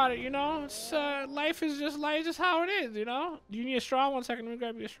worry about it, you know? It's, life is just how it is, you know? Do you need a straw? 1 second, let me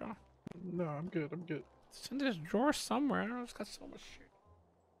grab you a straw. No, I'm good. It's in this drawer somewhere. I don't know, it's got so much shit.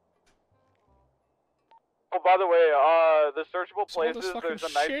 Oh, by the way, the searchable It's all this places, fucking there's a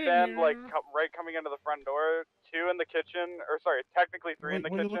shit in nightstand, here. like, right coming into the front door, 2 in the kitchen, or sorry, technically 3 in the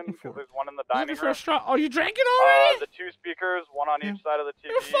What are you kitchen, looking because for? there's 1 in the Looking dining for a room. straw. Oh, you drank it already? The 2 speakers, 1 on each side of the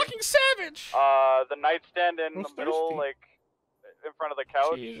TV. You're a fucking savage! The nightstand in the middle, like, in front of the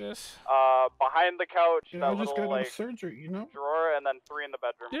couch. Jesus. Behind the couch, Yeah, I that just little, got out like, of surgery, you know? drawer, and then 3 in the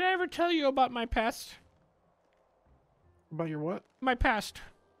bedroom. Did I ever tell you about my past? About your what? My past.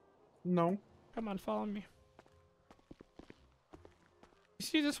 No. Come on, follow me. You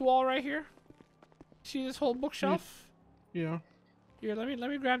see this wall right here? See this whole bookshelf? Yeah. Here, let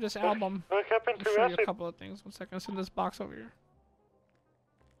me grab this album. What happened I'll to show you a acid? couple of things. 1 second. It's in this box over here.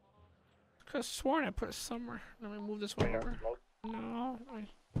 I could've sworn I put it somewhere. Let me move this one over. No.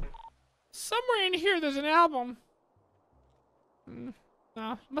 Somewhere in here there's an album.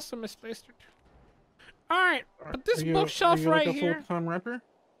 No, must have misplaced it. Alright, but this bookshelf right like a here. full-time rapper?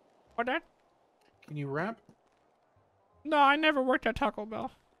 What that? Can you rap? No, I never worked at Taco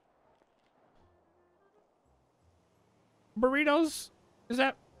Bell. Burritos? Is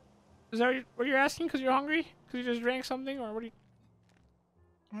that what you're asking? Because you're hungry? Because you just drank something, or what?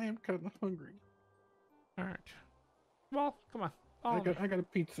 I am kind of hungry. All right. Well, come on. I got a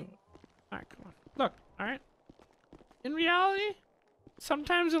pizza. All right, come on. Look, all right. In reality,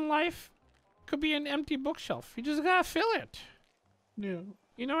 sometimes in life, could be an empty bookshelf. You just gotta fill it. Yeah.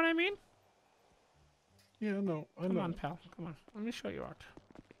 You know what I mean? Yeah, no. I Come know. on, pal. Come on. Let me show you out.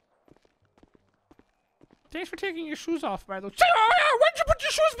 Thanks for taking your shoes off, by the way. Oh, yeah! Why'd you put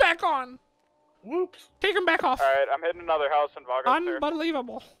your shoes back on? Whoops. Take them back off. Alright, I'm hitting another house in Vargas, sir.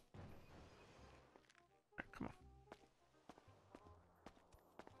 Unbelievable. Right, come on.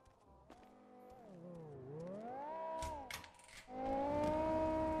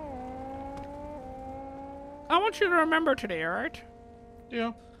 I want you to remember today, alright?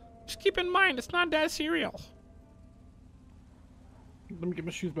 Yeah. Just keep in mind, it's not that serial. Let me get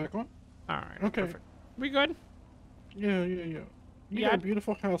my shoes back on. Alright, Okay. perfect. We good? Yeah. You got a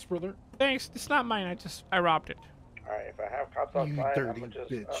beautiful house, brother. Thanks. It's not mine. I robbed it. Alright, if I have cops outside, I'm gonna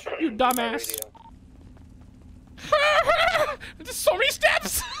just... bitch. You dumbass. There's so many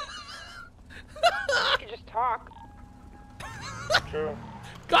steps! You can just talk. True.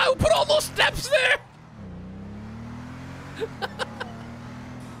 Guy who put all those steps there!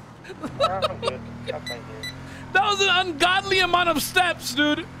 I'm good. I'm fine here. That was an ungodly amount of steps,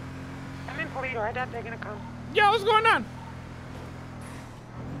 dude. I'm in Polito. I doubt they're gonna come. Yo, what's going on?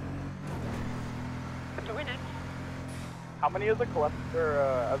 I'm doing it. How many as a collector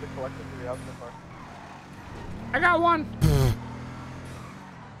do we have so far? I got one.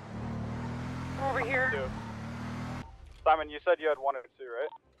 Over here. Two. Simon, you said you had 1 or 2, right?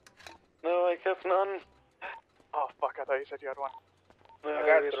 No, I have none. Oh fuck! I thought you said you had 1. I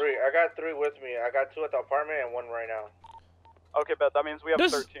got 3. I got 3 with me. I got 2 at the apartment and 1 right now. Okay, bet that means we have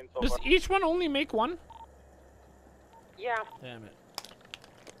 13 so does far. each one only make 1? Yeah. Damn it.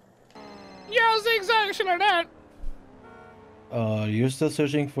 Yo, zigzag, shit like that. You're still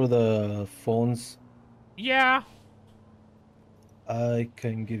searching for the phones? Yeah. I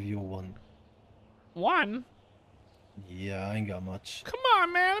can give you 1. 1? Yeah, I ain't got much. Come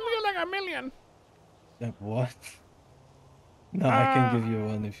on, man. Let me get like 1 million. What? No, I can give you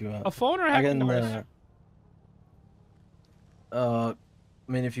 1 if you want. A phone or a I hacking can, device? I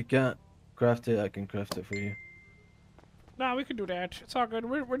mean, if you can't craft it, I can craft it for you. Nah, we can do that. It's all good.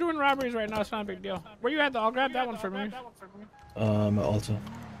 We're doing robberies right now. It's not a big deal. Where you at, though? I'll grab that one for me. Also.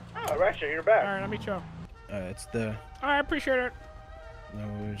 Oh, Ratchet, you're back. All right, let me chill. Alright, it's there. All right, appreciate it. No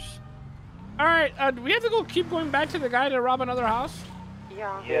worries. All right, do we have to keep going back to the guy to rob another house?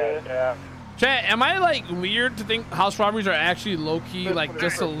 Yeah. Yeah. Chat, am I like weird to think house robberies are actually low-key, like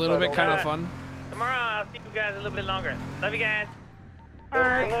just a little bit kind of fun? Tomorrow I'll see you guys a little bit longer. Love you guys. All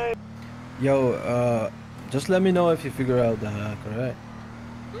right. Yo, just let me know if you figure out the hack, alright?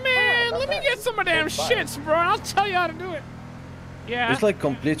 Man, let me get some of damn shits, bro. I'll tell you how to do it. Yeah. It's like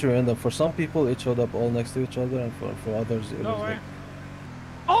complete random. For some people, it showed up all next to each other, and for others, it No was way. like...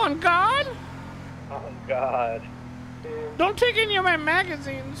 On God? Oh, God. Don't take any of my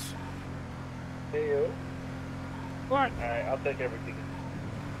magazines. Hey, you. What? Alright, I'll take everything.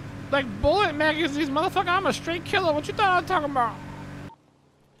 Like bullet magazines, motherfucker. I'm a straight killer. What you thought I was talking about?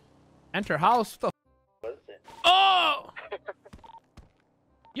 Enter house. What the What is it? Oh!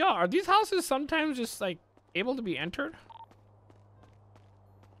 Yo, are these houses sometimes just like able to be entered?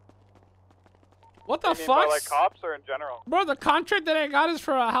 What the You mean by, fuck? like cops or in general? Bro, the contract that I got is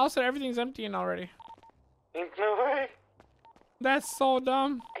for a house that everything's emptying already. No way. That's so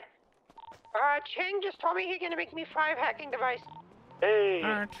dumb. Cheng just told me he's gonna make me 5 hacking devices. Hey.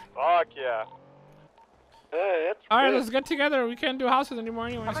 Alright. Fuck yeah. Hey, that's Alright, good. let's get together. We can't do houses anymore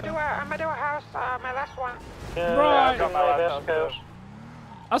anyway. I'm gonna do a house, my last one. Bro, I got my last house.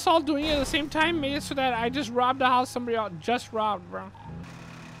 us all doing it at the same time made it so that I just robbed a house somebody else just robbed, bro.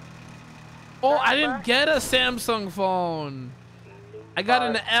 Oh, I didn't get a Samsung phone. I got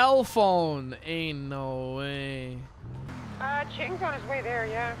an L phone. Ain't no way. Cheng's on his way there,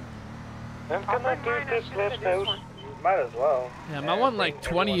 yeah. I'm gonna do this last house. Might as well. Yeah, I want like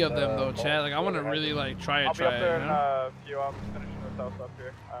 20 of them though, Chad. Like I want to really like try I'll it, be up there you in know? a few. I'm finishing this house up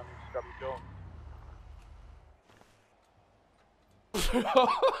here. I'm just grabbing fuel.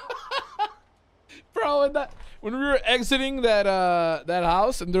 Bro, when we were exiting that that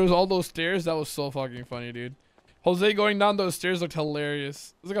house and there was all those stairs, that was so fucking funny, dude. Jose going down those stairs looked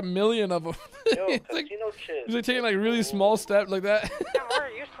hilarious. There's like a million of them. Yo, He's like taking like really small steps like that. Yeah, more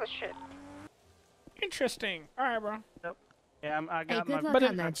useless shit. Interesting. All right, bro. Yep. Yeah, I Hey, got good my. luck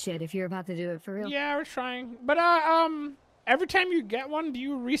on that shit if you're about to do it for real. Yeah, we're trying. But every time you get one, do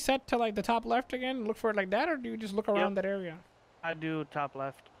you reset to like the top left again and look for it like that, or do you just look around that area? I do top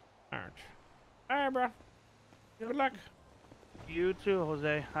left. Alright. Alright, bro. Good luck. You too,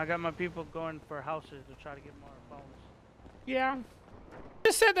 Jose. I got my people going for houses to try to get more phones. Yeah.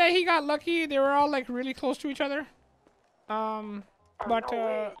 Just said that he got lucky. They were all like really close to each other.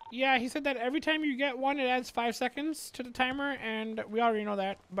 Yeah, he said that every time you get one, it adds 5 seconds to the timer, and we already know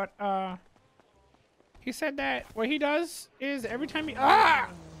that. But he said that what he does is every time he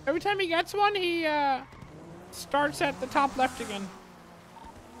gets one, he starts at the top left again.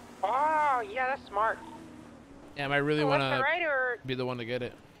 Oh, yeah, that's smart. Damn, I really Left want and right or to be the one to get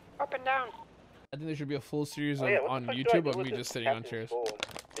it. up and down? I think there should be a full series Oh, yeah, what on the fuck do I YouTube do of with me this just sitting on Captain's chairs. Gold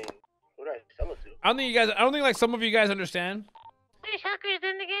thing? Who do I sell it to? I don't think some of you guys understand. Which hackers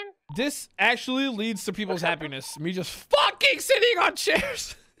then again? This actually leads to people's happiness. Me just fucking sitting on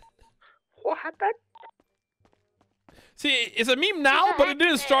chairs. What happened? See, it's a meme now, but it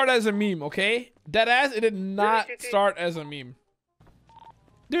didn't start as a meme, okay? Deadass, it did not start as a meme.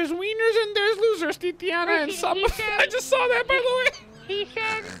 There's wieners and there's losers, Titiana, and some. I just saw that, by the way. He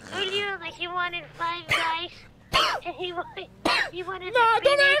said earlier that he wanted 5 guys And he wanted Nah,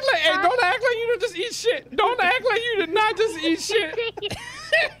 don't act like, hey, don't act like you didn't just eat shit. Don't act like you did not just eat shit.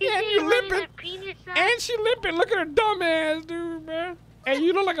 And you limping. And she limping. Look at her dumb ass, dude, man. And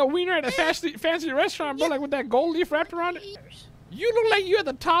you look like a wiener at a fancy restaurant, bro, like with that gold leaf wrapped around it. You look like you at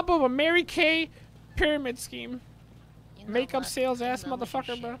the top of a Mary Kay pyramid scheme. Makeup sales ass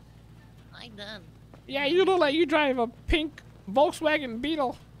motherfucker, bro. I done. Yeah, you look like you drive a pink Volkswagen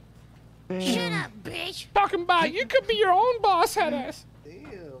Beetle. Shut up, bitch. Talking about you could be your own boss, head ass.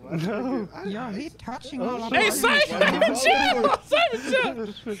 No. Yo, he touching all of Hey, us. Simon, chill! Simon,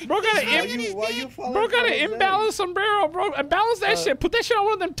 chill! Bro got an imbalanced sombrero, bro. And balance that shit. Put that shit on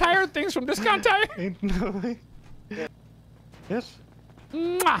one of them tire things from Discount Tire. No. Yes.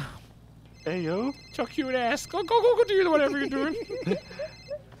 Mwah! Hey, yo. Your cute ass. Go do whatever you're doing.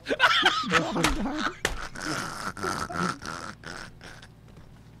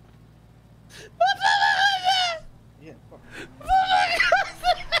 Yeah, fuck.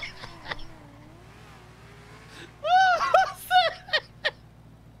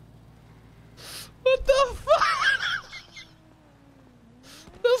 What the fuck?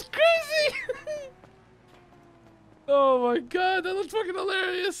 That's crazy. Oh my god, that looks fucking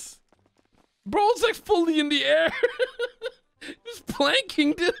hilarious. Bro's like fully in the air. Just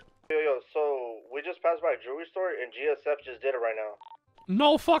planking, dude. Yo, so we just passed by a jewelry store and GSF just did it right now.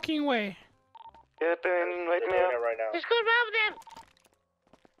 No fucking way. Yeah, they're doing it right now. Let's go rob them.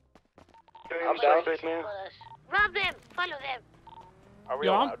 I'm down. Rob them. Follow them. Are we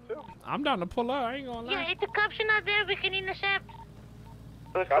Yo, allowed to? I'm down to pull up. I ain't gonna lie. Yeah, if the cops are not there, we can intercept.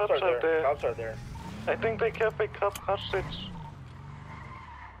 The cops are there. Cops are there. I think they kept a cop hostage.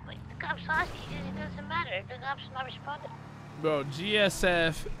 But if the cops hostages, it doesn't matter if the cops not responding. Bro,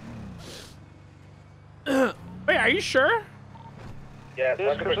 GSF. Wait, are you sure? Yeah,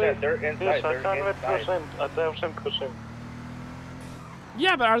 100%. They're inside. Yes, They're inside. 1,000%.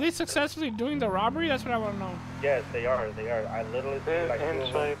 Yeah, but are they successfully doing the robbery? That's what I want to know. Yes, they are. They are. I literally see like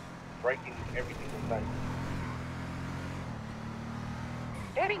inside. breaking everything inside.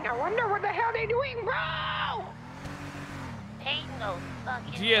 Dang, I wonder what the hell they doing, bro! Ain't no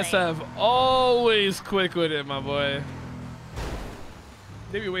fucking GSF always quick with it, my boy.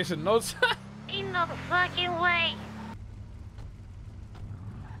 They be wasting notes. Ain't no fucking way.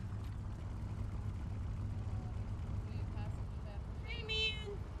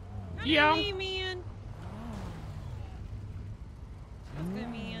 Yeah. Hey, man. What's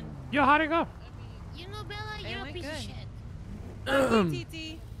good, man? Yo, how'd it go? You know, Bella, you're a piece of shit.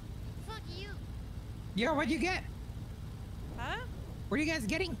 TT. Fuck you. Yo, what'd you get? Huh? What are you guys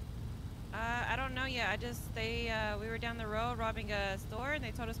getting? I don't know yet. We were down the road robbing a store and they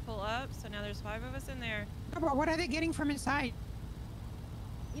told us pull up, so now there's 5 of us in there. No, but what are they getting from inside?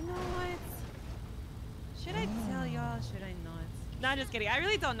 You know what? Should I tell y'all? Should I not? No, just kidding. I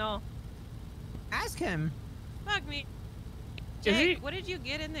really don't know. Ask him. Fuck me. Is he- Jake, what did you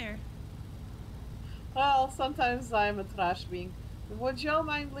get in there? Well, sometimes I'm a trash being. Would y'all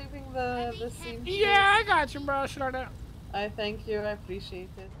mind leaving the scene? Yeah, I got you, bro. Start out. I thank you. I appreciate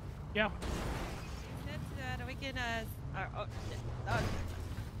it. Yeah. We can,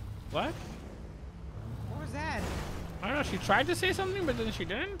 What? What was that? I don't know. She tried to say something, but then she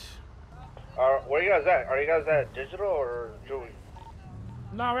didn't. Where are you guys at? Are you guys at digital or jewelry?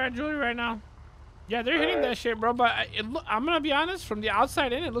 No, we're at jewelry right now. Yeah, they're hitting that shit, bro. But I'm gonna be honest. From the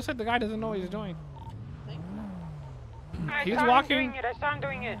outside in, it looks like the guy doesn't know what he's doing. He's walking. I saw him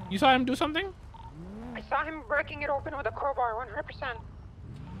doing it. You saw him do something? I saw him breaking it open with a crowbar, 100%.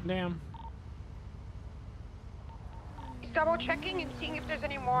 Damn. He's double checking and seeing if there's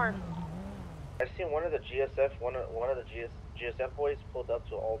any more. I seen one of the GSF, one of the GSF boys pulled up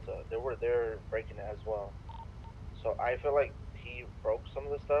to Alta. They were there breaking it as well. So I feel like he broke some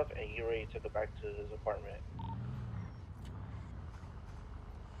of the stuff and he already took it back to his apartment.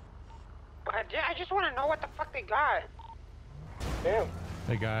 But I just want to know what the fuck they got. Damn.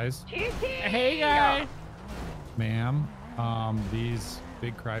 Hey guys. Hey guy. Ma'am, these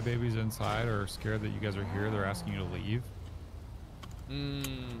big crybabies inside are scared that you guys are here. They're asking you to leave.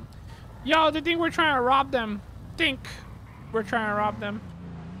 Yo, they think we're trying to rob them. We're trying to rob them.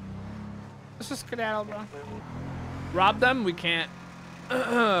 Let's just skedaddle, bro. Rob them? We can't.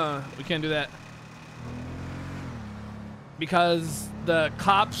 We can't do that. Because the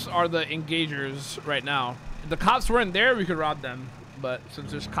cops are the engagers right now. If the cops weren't there, we could rob them. But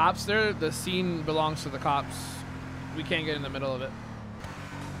since there's cops there, the scene belongs to the cops. We can't get in the middle of it.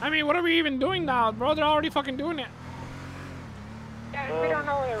 I mean, what are we even doing now, bro? They're already fucking doing it. Yeah, we don't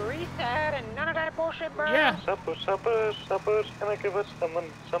know where the reset and none of that bullshit, bro. Yeah. Suppers, can I give us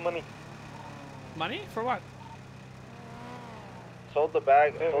some money? Money? For what? Sold the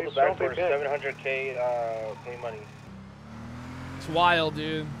bag. Yeah, Sold we the bag sold for it back. 700K clean money. It's wild,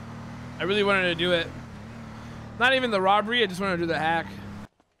 dude. I really wanted to do it. Not even the robbery. I just wanted to do the hack.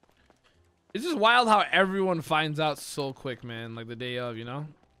 It's just wild how everyone finds out so quick, man. Like the day of, you know.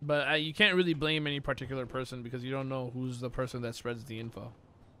 But you can't really blame any particular person because you don't know who's the person that spreads the info.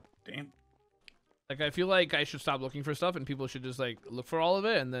 Damn. Like I feel like I should stop looking for stuff and people should just like look for all of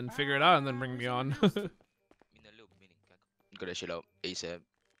it and then figure it out and then bring me on. Got that shit out ASAP.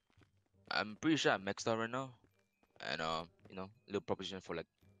 I'm pretty sure I'm maxed out right now, and you know, little proposition for like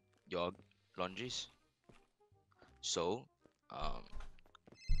your laundries. So,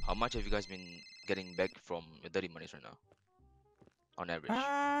 how much have you guys been getting back from your dirty monies right now, on average?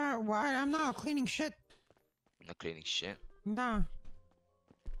 Why? I'm not cleaning shit. Not cleaning shit. Nah.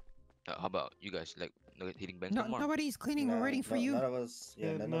 How about you guys? Like, not hitting banks No, no more? nobody's cleaning. We're waiting for you. None of us.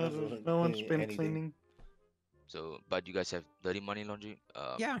 Yeah, none of us. No one's been cleaning. So, but you guys have dirty money laundry?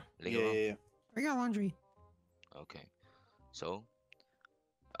 Yeah. laying around? Yeah. We got laundry. Okay. So,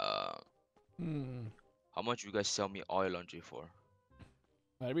 how much you guys sell me oil laundry for?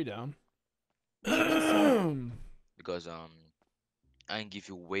 I'd be down. Because I can give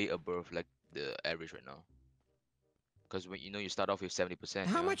you way above like the average right now. Because when you start off with 70%.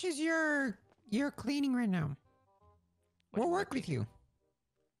 How much is your cleaning right now? We'll work with you.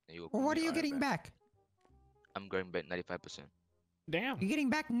 Well, what are you getting back? I'm going back 95%. Damn. You're getting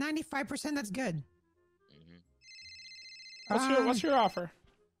back 95%. That's good. What's your offer?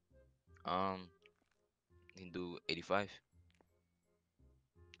 You can do 85.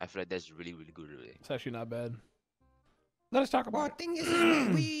 I feel like that's really, really good, really. It's actually not bad. Let us talk about it. The thing is,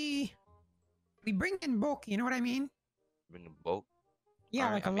 we bring in bulk. You know what I mean? Bring in bulk? Yeah,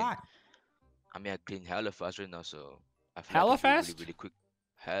 Alright, like a lot. I mean, I clean hella fast right now, so I feel Hella like I can do fast? really, really quick.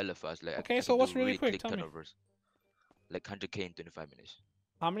 Hella fast. Like, Okay, I so can what's do really quick? quick Tell me. turnovers. Like 100K in 25 minutes.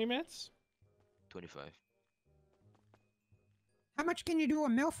 How many minutes? 25. How much can you do a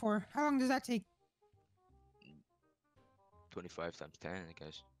mill for? How long does that take? 25 times 10, I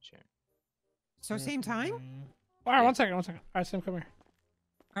guess. Sure. So same time? All right, one second. All right, Sim, come here.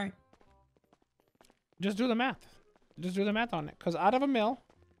 All right. Just do the math. Just do the math on it. Because out of a mill,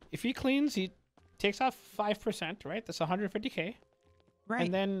 if he cleans, he takes off 5%, right? That's 150K. Right.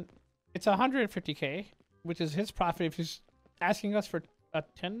 And then it's 150K, which is his profit if he's asking us for a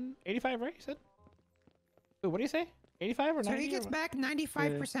 85, right? He said? Wait, what do you say? 85 or 90? So he gets back 95%. So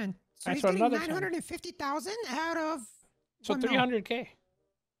Alright, he's so getting another 950,000 out of So 300K.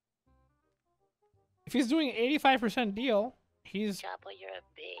 If he's doing 85% deal, he's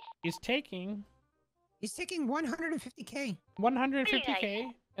taking. He's taking 150K.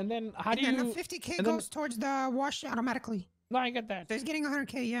 150K, and then how do and you? then the 50K and then- goes towards the wash automatically. No, I get that. So he's getting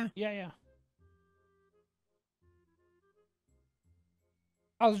 100K, yeah. Yeah.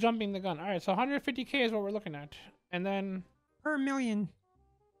 I was jumping the gun. All right, so 150K is what we're looking at, and then per million.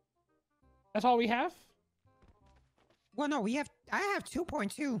 That's all we have. Well, no, I have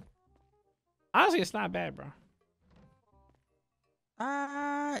 2.2. Honestly, it's not bad, bro.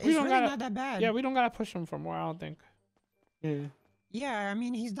 It's really not that bad. Yeah, we don't gotta push him for more. I don't think. Yeah, I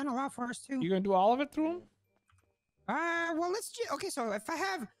mean, he's done a lot for us too. You gonna do all of it through him? Well, let's just, okay, so if I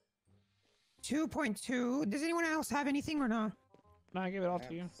have 2.2, does anyone else have anything or not? No, I give it all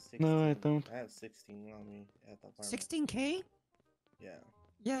to you. 16. No, I don't. I have 16 on me at the apartment. 16K? Yeah.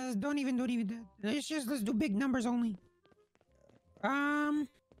 Yeah, don't even let's do big numbers only. Yeah,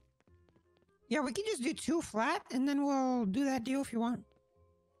 we can just do 2 flat, and then we'll do that deal if you want.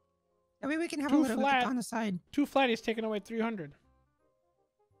 That way we can have a little bit on the side. 2 flat, he's taking away 300.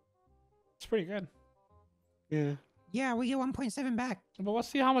 It's pretty good. Yeah. Yeah, we get 1.7 back. But let's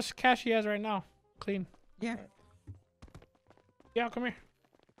see how much cash he has right now. Clean. Yeah. Yeah, come here.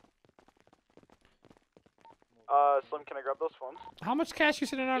 Slim, can I grab those phones? How much cash you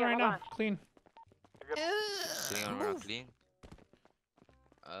sitting on right now? Clean. Sitting on around clean.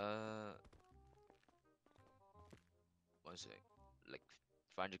 One sec. Like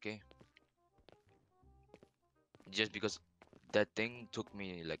 500K. Just because that thing took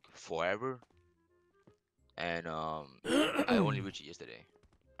me like forever, and I only reached it yesterday.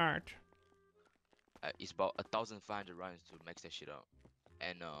 Alright. It's about 1,500 runs to max that shit out,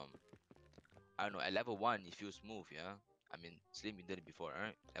 and I don't know. At level 1, it feels smooth, yeah. I mean, Slim, you did it before,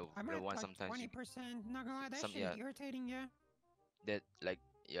 right? Level 1 like sometimes. 20%. Not gonna lie, that shit irritating, yeah. That like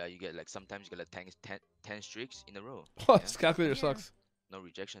you get like sometimes you get like 10 streaks in a row. Oh, this calculator sucks. No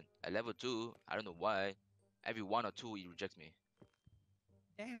rejection. At level 2, I don't know why. Every 1 or 2 it rejects me.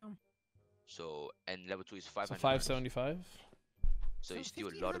 Damn. So and level 2 is 500. So 575. So it's still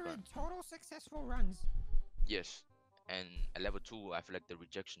a lot of runs. Total successful runs. Yes, And at level 2, I feel like the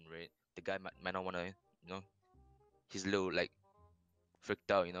rejection rate, the guy might not want to, you know, he's a little like freaked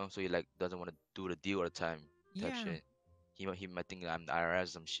out, you know, so he like doesn't want to do the deal all the time type Yeah. shit. He might think I'm the IRS or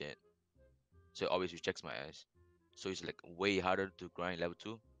some shit, so he always rejects my ass. So it's like way harder to grind level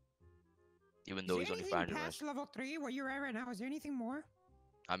 2, even though Is it's there only anything 500 past rest. level 3 where you're at right now? Is there anything more?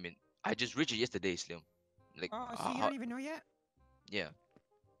 I mean, I just reached it yesterday, Slim. Like, Oh, so you don't even know yet? yeah.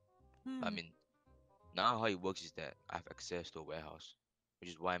 I Hmm. mean, now how it works is that I have access to a warehouse, which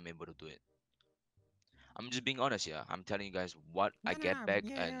is why I'm able to do it. I'm just being honest here. I'm telling you guys what I get back,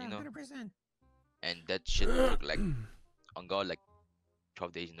 Yeah, and yeah, you know, 100%. and that shit took like on God like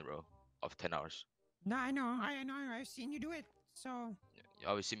 12 days in a row of 10 hours. No, I know. I've seen you do it. So, You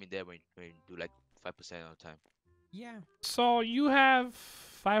always see me there when you do like 5% of the time. yeah. So you have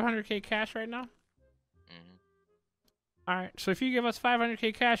 500k cash right now? Mm-hmm. All right. So if you give us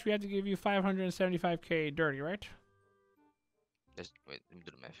 500k cash, we have to give you 575k dirty, right? Wait, let me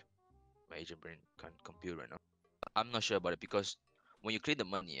do the math. My agent brain can't compute right now. I'm not sure about it because when you clean the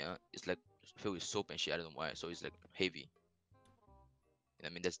money, it's like filled with soap and shit. I don't know why. So it's like heavy. I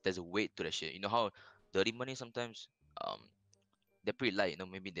mean, there's a weight to that shit. You know how dirty money sometimes, they're pretty light. You know,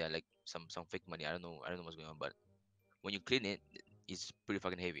 maybe they're like some fake money. I don't know what's going on. But when you clean it, it's pretty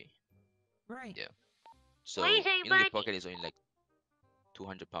fucking heavy. Right. Yeah. So What do you say, you know your Bertie? pocket is only like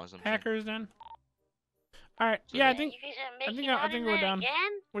 200 pounds. Something. Hackers then. All right. So Yeah, like- I think You guys are I think making I think we're out done.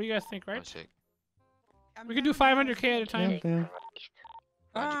 again? What do you guys think, right? One sec. We could do 500k at a time. Damn.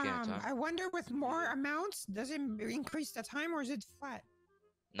 100K at a time. I wonder with more amounts, does it increase the time or is it flat?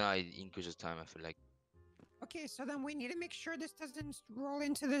 No, it increases time. I feel like. Okay, so then we need to make sure this doesn't roll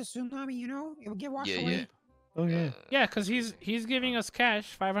into the tsunami, you know? It will get washed Yeah, away. yeah. Oh yeah. Yeah, because he's giving us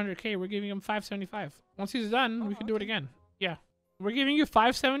cash 500k. We're giving him 575. Once he's done, we can do it again. Yeah, we're giving you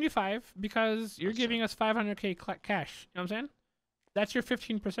 575 because you're giving us 500k cash. You know what I'm saying? That's your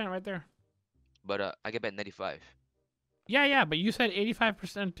 15% right there. But I get back 95. Yeah, but you said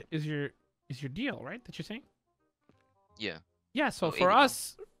 85% is your deal, right? That you're saying? Yeah. Yeah. So No, for 80.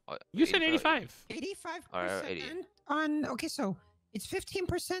 us, you said 85. 85% 80. on, okay, so it's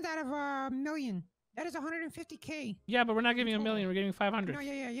 15% out of a million. That is 150k. Yeah, but we're not giving a million. We're giving 500. No,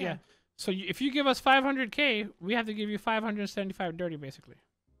 yeah. So if you give us 500k, we have to give you 575 dirty, basically.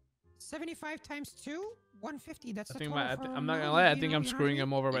 75 times 2, 150. That's I the think total. I'm for not a gonna lie. I million, think you I'm know screwing what I him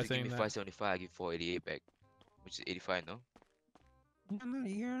mean? over by If you give saying me that. 575, I give 488 back, which is 85, no? No,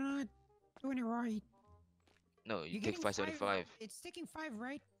 you're not doing it right. No, you You're take getting 575. It's taking 5,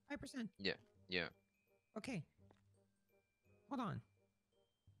 right? 5%. Yeah. Okay. Hold on.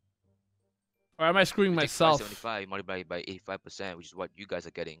 Or am I screwing You take myself? 575 multiplied by 85%, which is what you guys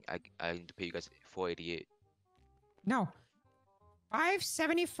are getting. I need to pay you guys 488. No.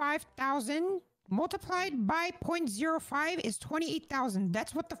 575,000 multiplied by 0.05 is 28,000.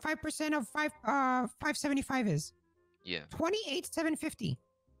 That's what the 5% of 575 is. Yeah. 28,750.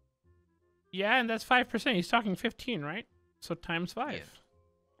 Yeah, and that's 5%. He's talking 15, right? So times 5. Yeah.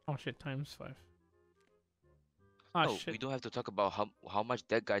 Oh shit, times 5. Oh No, shit. we don't have to talk about how much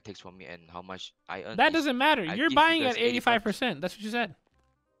that guy takes from me and how much I earn. That It's- doesn't matter. I You're give you buying guys at 85%. That's what you said.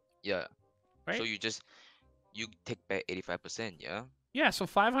 Yeah. Right? So you take back 85%, yeah? Yeah, so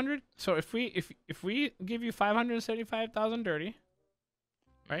 500. So if we give you 575,000 dirty,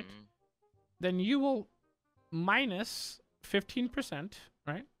 right? Mhm. Then you will minus 15%,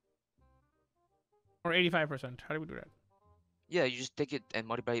 right? Or 85%. How do we do that? Yeah, you just take it and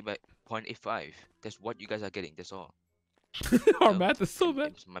multiply it by 0.85. That's what you guys are getting. That's all. Our math is so bad.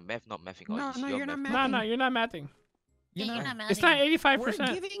 It's my math not mathing. No, It's no, your you're not math. No, you're not mathing. You're not. It's not We're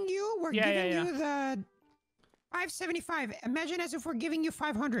 85%. giving you, Yeah. you the 575. Imagine as if we're giving you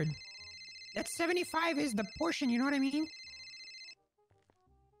 500. That 75 is the portion, you know what I mean?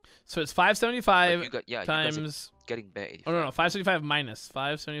 So it's 575 You guys are times. getting back 85. Oh no, 575 minus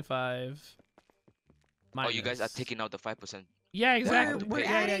 575. Oh, you guys are minus- taking out the 5%. Yeah, exactly. We're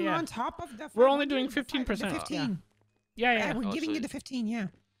Yeah, adding yeah. on top of the We're only 500, doing the 15%. 15. Yeah. We're Oh, giving so you the 15, yeah.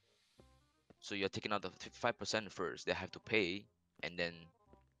 So you're taking out the 5% first. They have to pay, and then.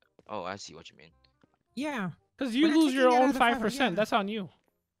 Oh, I see what you mean. Yeah. Because you We're not lose taking your it out own of the 5%. That's on you.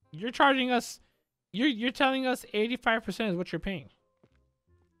 You're charging us. You're telling us 85% is what you're paying.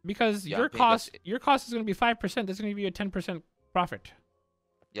 Because Yeah, your I'm paying cost is going to be 5%. That's going to give you a 10% profit.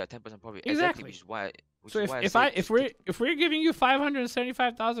 Yeah, 10% profit. Exactly. Which is why. Which So is why I if said if we're giving you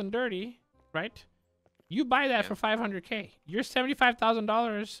 575,000 dirty, right? You buy that Yeah. for 500k. You're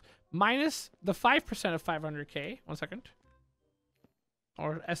 $75,000 minus the 5% of 500k. 1 second.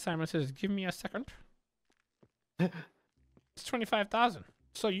 Or as Simon says, give me a second. It's 25,000.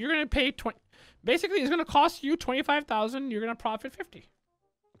 So you're gonna pay Basically, it's gonna cost you 25,000. You're gonna profit 50.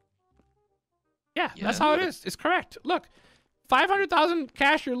 Yeah, that's how it is. It's correct. Look, 500,000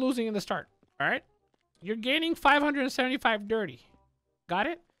 cash you're losing in the start. All right, you're gaining 575 dirty. Got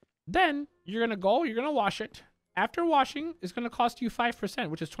it? Then you're gonna go. You're gonna wash it. After washing, it's gonna cost you 5%,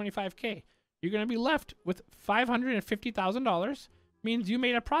 which is 25K. You're gonna be left with $550,000. Means you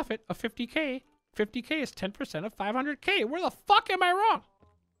made a profit of 50K. 50K is 10% of 500K. Where the fuck am I wrong?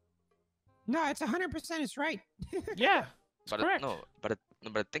 No, it's 100%. It's right. Yeah, it's But correct. but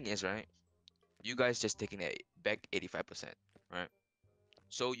the thing is, right? You guys just taking back 85%, right?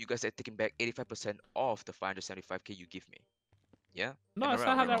 So you guys are taking back 85% of the 575K you give me. Yeah? No, Am I that's right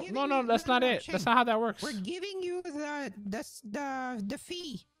not or how wrong? that. No, that's not it. That's not how that works. We're giving you the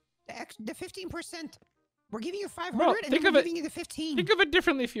fee, the 15%. We're giving you 500, Bro, and then we're giving you the 15. Think of it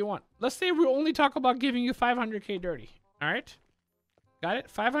differently if you want. Let's say we only talk about giving you 500K dirty. All right? Got it?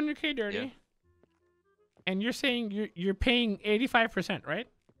 500K dirty. Yeah. And you're saying you're paying 85%, right?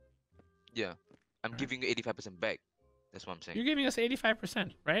 Yeah. I'm giving you 85% back. That's what I'm saying. You're giving us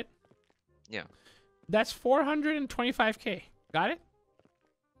 85%, right? Yeah. That's 425K. Got it?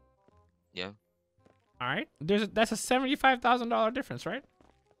 Yeah. All right. That's a $75,000 difference, right?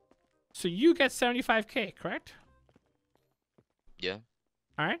 So you get 75K, correct? Yeah.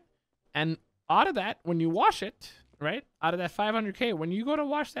 All right. And out of that, when you wash it, right? Out of that 500K, when you go to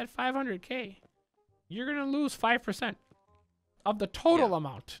wash that 500K, you're going to lose 5% of the total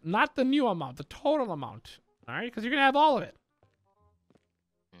amount, not the new amount, the total amount. All right? Because you're going to have all of it.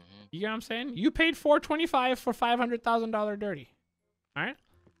 You get what I'm saying? You paid $425 for $500,000 dirty. All right?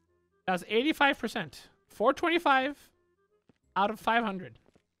 That's 85%. $425 out of 500.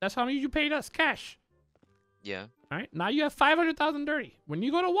 That's how much you paid us cash. Yeah. All right? Now you have 500,000 dirty. When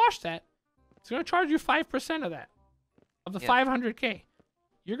you go to wash that, it's going to charge you 5% of that, of the 500K.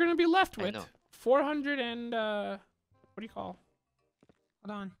 You're going to be left with 400 and, what do you call?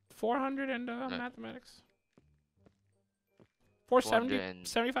 Hold on. 400 and, mathematics. 470,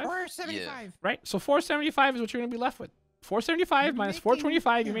 75? 475. Right? So 475 is what you're going to be left with. 475 minus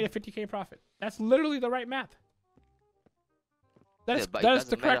 425, you made a 50K profit. That's literally the right math. That is, but that it is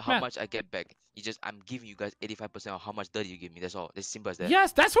the doesn't matter correct how math. much I get back. I'm giving you guys 85% of how much dirty you give me. That's all. It's simple as that.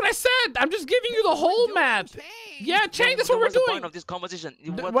 Yes, that's what I said. I'm just giving you the whole math. Yeah, Chang, that's what we're What's the doing. point of this conversation?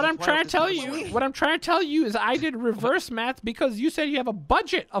 What I'm trying to tell you, is I did reverse math because you said you have a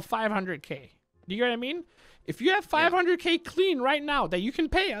budget of 500K. Do you get what I mean? If you have 500K clean right now that you can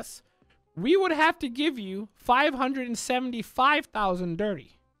pay us, we would have to give you 575,000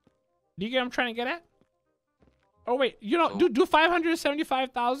 dirty. Do you get what I'm trying to get at? Oh wait, you know, do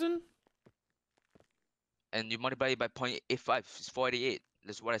 575,000. And you multiply it by 0.85. It's 488.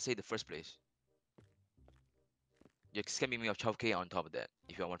 That's what I say in the first place. You're scamming me of 12K on top of that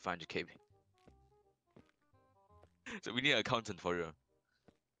if you want 500K. So we need an accountant for real.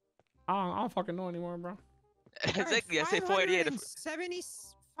 I don't fucking know anymore, bro. Exactly, I say 488.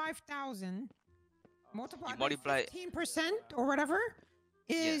 75,000 multiplied by 15% or whatever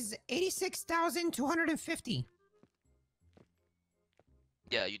is 86,250.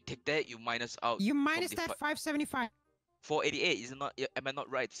 Yeah, you take that, you minus out. You minus that 575. 488 is not. Am I not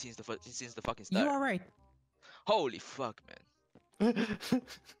right since the fucking start? You are right. Holy fuck, man.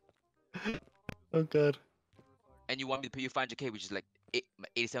 Oh god. And you want me to pay you 500K, which is like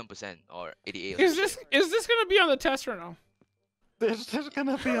 87% or 88. Is this gonna be on the test or no? This is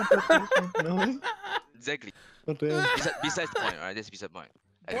gonna be on the test. No? Exactly. Oh, damn. Besides the point, alright. This is besides the point.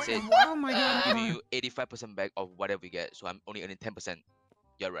 Like I said, Oh my god. I'm giving you 85% back of whatever we get, so I'm only earning 10%.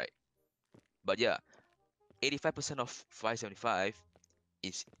 You're right. But yeah, 85% of 575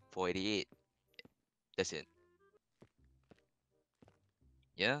 is 488. That's it.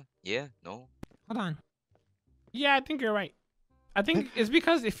 Yeah? Yeah? No? Hold on. Yeah, I think you're right. I think it's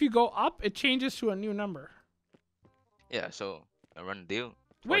because if you go up, it changes to a new number. Yeah, so I run the deal.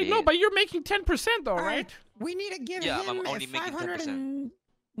 Wait, no, but you're making 10% though, right? We need to give Yeah, him I'm only making 10%.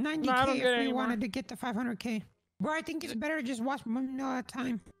 590K if we wanted to get to 500K. Bro, I think it's better to just watch one at a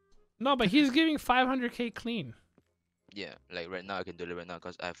time. No, but he's giving 500K clean. Yeah, like right now I can do it right now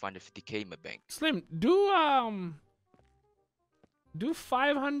because I have 550K in my bank. Slim, do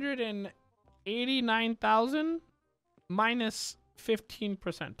 589,000 minus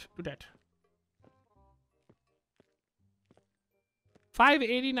 15%. Do that.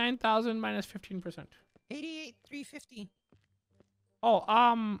 589,000 minus 15%. 88,350.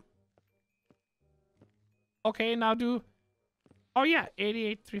 Oh, okay, now do. Oh yeah,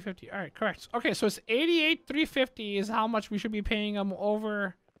 88,350. All right, correct. Okay, so it's 88,350 is how much we should be paying them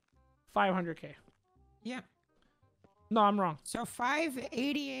over 500K. Yeah. No, I'm wrong. So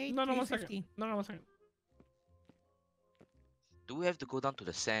 588. No, 1 second. No, 1 second. Do we have to go down to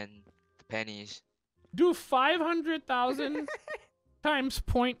the cent, the pennies? Do 500,000 times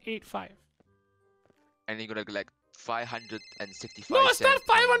 0.85. And you're gonna like 565. No, it's not cents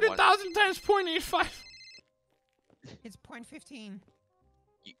and 500,000 times 0.85. It's 0.15.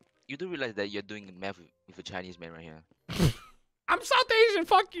 You do realize that you're doing math with a Chinese man right here. I'm South Asian.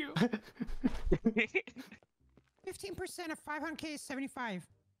 Fuck you. 15% of 500k is 75.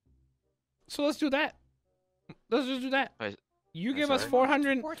 So let's do that. Let's just do that. Wait, You give us sorry?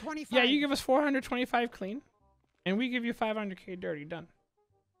 400. 425. Yeah, you give us 425 clean, and we give you 500k dirty. Done.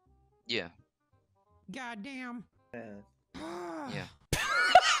 Yeah. Goddamn. Yeah.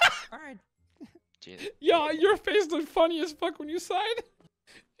 All right. Yo, your face looked funny as fuck when you signed.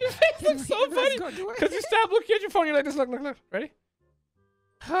 Your face looks so funny go do it. because you stop looking at your phone. You're like this. Look. Ready?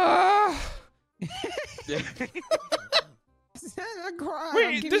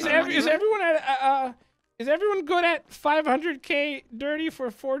 Wait, is everyone at is everyone good at 500k dirty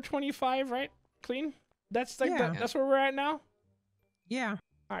for 425, right? Clean. That's like that's where we're at now. Yeah.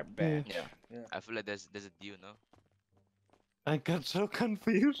 All right, bad. Yeah. I feel like there's a deal, no? I got so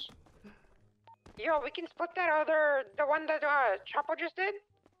confused. Yo, we can split the one that Chapo just did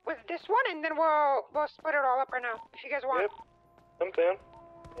with this one, and then we'll split it all up right now if you guys want. Yep. I'm down.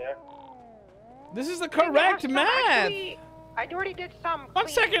 Yeah. This is the correct math. Actually, I already did some. 1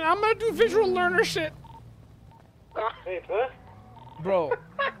 second, I'm gonna do visual learner shit. Hey, what? Bro,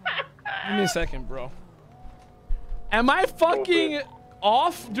 give me a second, bro. Am I fucking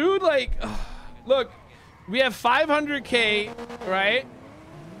off, dude? Like, look, we have 500k, right?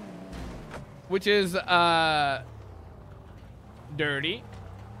 Which is dirty,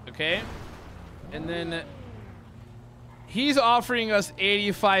 okay? And then he's offering us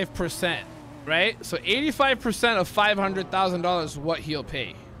 85%, right? So 85% of $500,000 is what he'll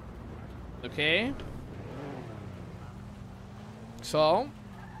pay, okay? So,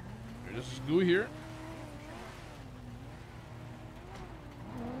 let's just go here.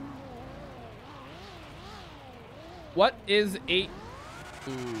 What is Ooh,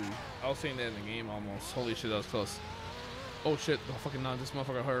 I was saying that in the game almost. Holy shit, that was close. Oh shit, oh fucking no, this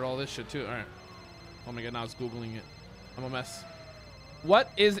motherfucker heard all this shit too. Alright. Oh my god, now it's Googling it. I'm a mess.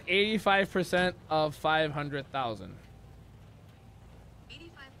 What is 85% of 500,000? 85% of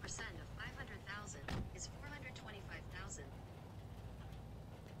 500,000 is 425,000.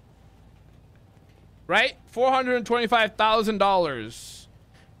 Right? $425,000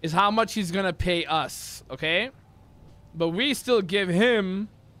 is how much he's gonna pay us, okay? But we still give him,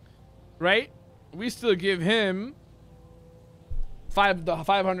 right? We still give him the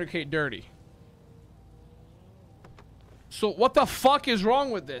 500k dirty. So what the fuck is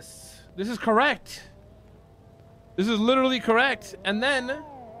wrong with this? This is correct. This is literally correct. And then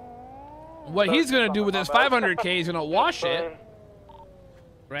what he's gonna do with his 500k, he's gonna wash it,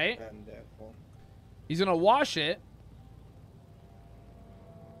 right? He's gonna wash it.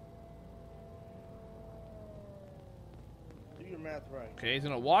 Do your math right. Okay, he's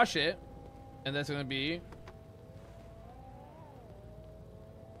gonna wash it, and that's gonna be.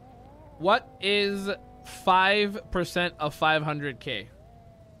 What is 5% of 500k?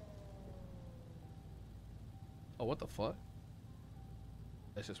 Oh, what the fuck?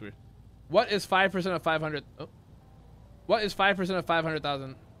 That's just weird. What is 5% of 500? Oh. What is 5% of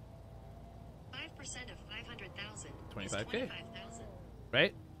 500,000? 5% of 500,000 25k.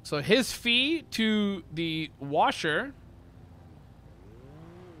 Right? So his fee to the washer,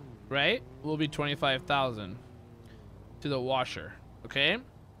 right, will be 25,000 to the washer. Okay?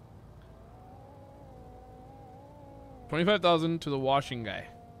 25,000 to the washing guy.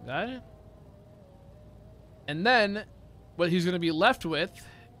 Got it? And then what he's going to be left with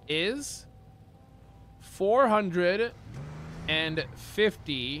is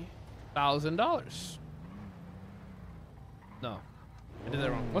 $450,000. No. I did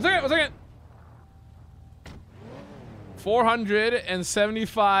that wrong. One second.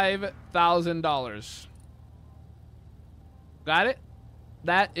 $475,000. Got it?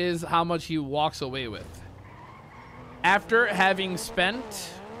 That is how much he walks away with. After having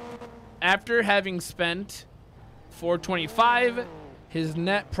spent 425, his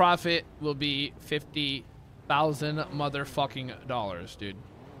net profit will be 50,000 motherfucking dollars, dude.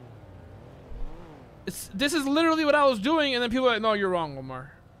 This is literally what I was doing, and then people are like, no, you're wrong,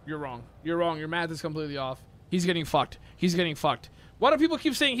 Omar. You're wrong. You're wrong. Your math is completely off. He's getting fucked. He's getting fucked. Why do people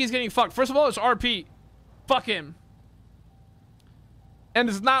keep saying he's getting fucked? First of all, it's RP. Fuck him. And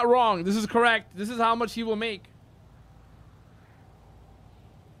it's not wrong. This is correct. This is how much he will make.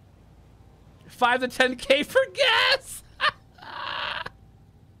 5 to 10K for gas.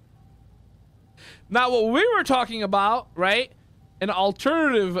 Now, what we were talking about, right? An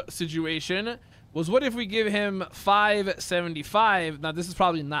alternative situation was, what if we give him 575? Now, this is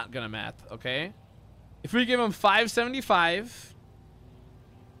probably not gonna math, okay? If we give him 575,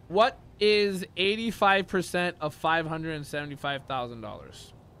 what is 85% of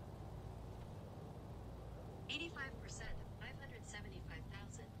 $575,000? 85% of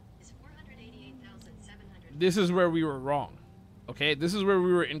 575,000 is 488,700. This is where we were wrong, okay? This is where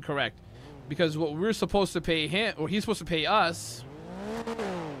we were incorrect. Because what we're supposed to pay him, or he's supposed to pay us,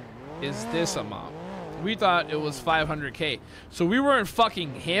 is this amount. We thought it was 500K. So we weren't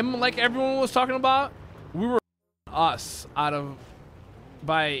fucking him like everyone was talking about. We were us out of,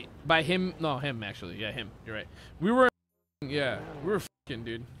 by him, no, him actually. Yeah, him, you're right. We were, yeah, we were fucking,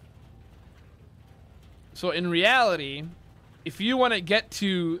 dude. So in reality, if you want to get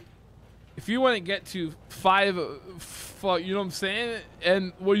to 5, you know what I'm saying?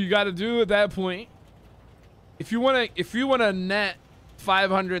 And what you got to do at that point, if you want to net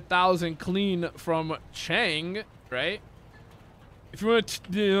 500,000 clean from Chang, right? If you want to,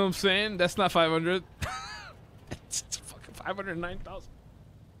 you know what I'm saying? That's not 500. It's fucking 509,000.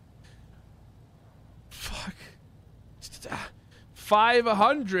 Fuck.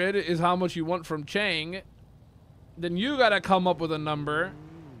 500 is how much you want from Chang. Then you got to come up with a number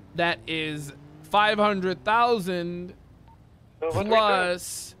that is 500,000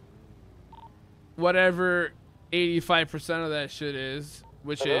 plus whatever 85% of that shit is,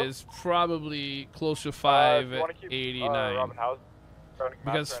 which is probably close to 589.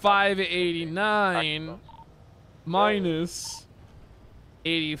 Because 589 minus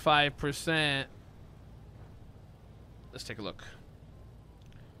 85%. Let's take a look.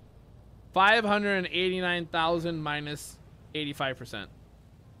 589,000 minus 85%.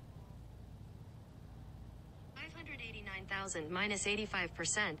 589,000 minus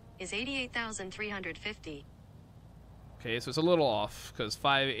 85% is 88,350. Okay, so it's a little off because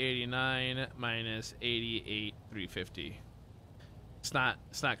 589 minus 88,350. It's not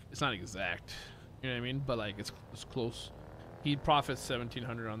exact. You know what I mean? But like it's close. He profits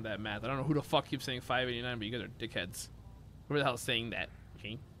 1,700 on that math. I don't know who the fuck keeps saying 589, but you guys are dickheads. Who the hell is saying that?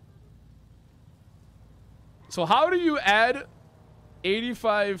 Okay. So how do you add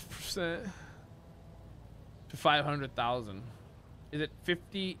 85% to 500,000? Is it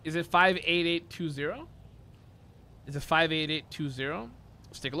 50? Is it 58820? Is it 58820?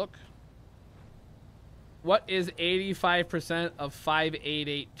 Let's take a look. What is 85% of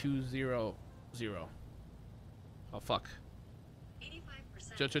 58820? Oh fuck.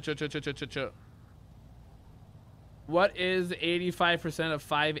 85%. What is 85% of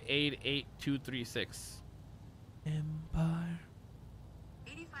 588,236? Empire.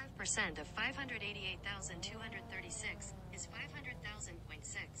 85% of 588,236 is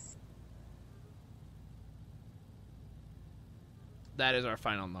 500,000.6. That is our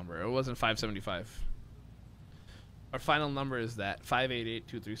final number. It wasn't 575. Our final number is that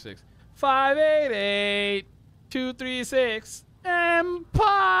 588,236. 588,236. Empire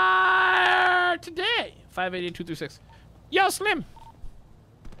today. 588,236. Yo, Slim.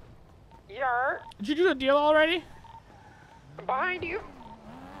 Yeah. Did you do the deal already? Behind you.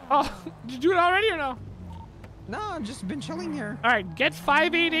 Oh, did you do it already or no? No, I've just been chilling here. All right, get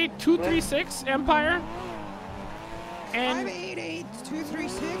 588,236 Empire. And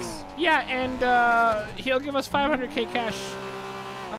 588,236. yeah, and he'll give us 500K cash.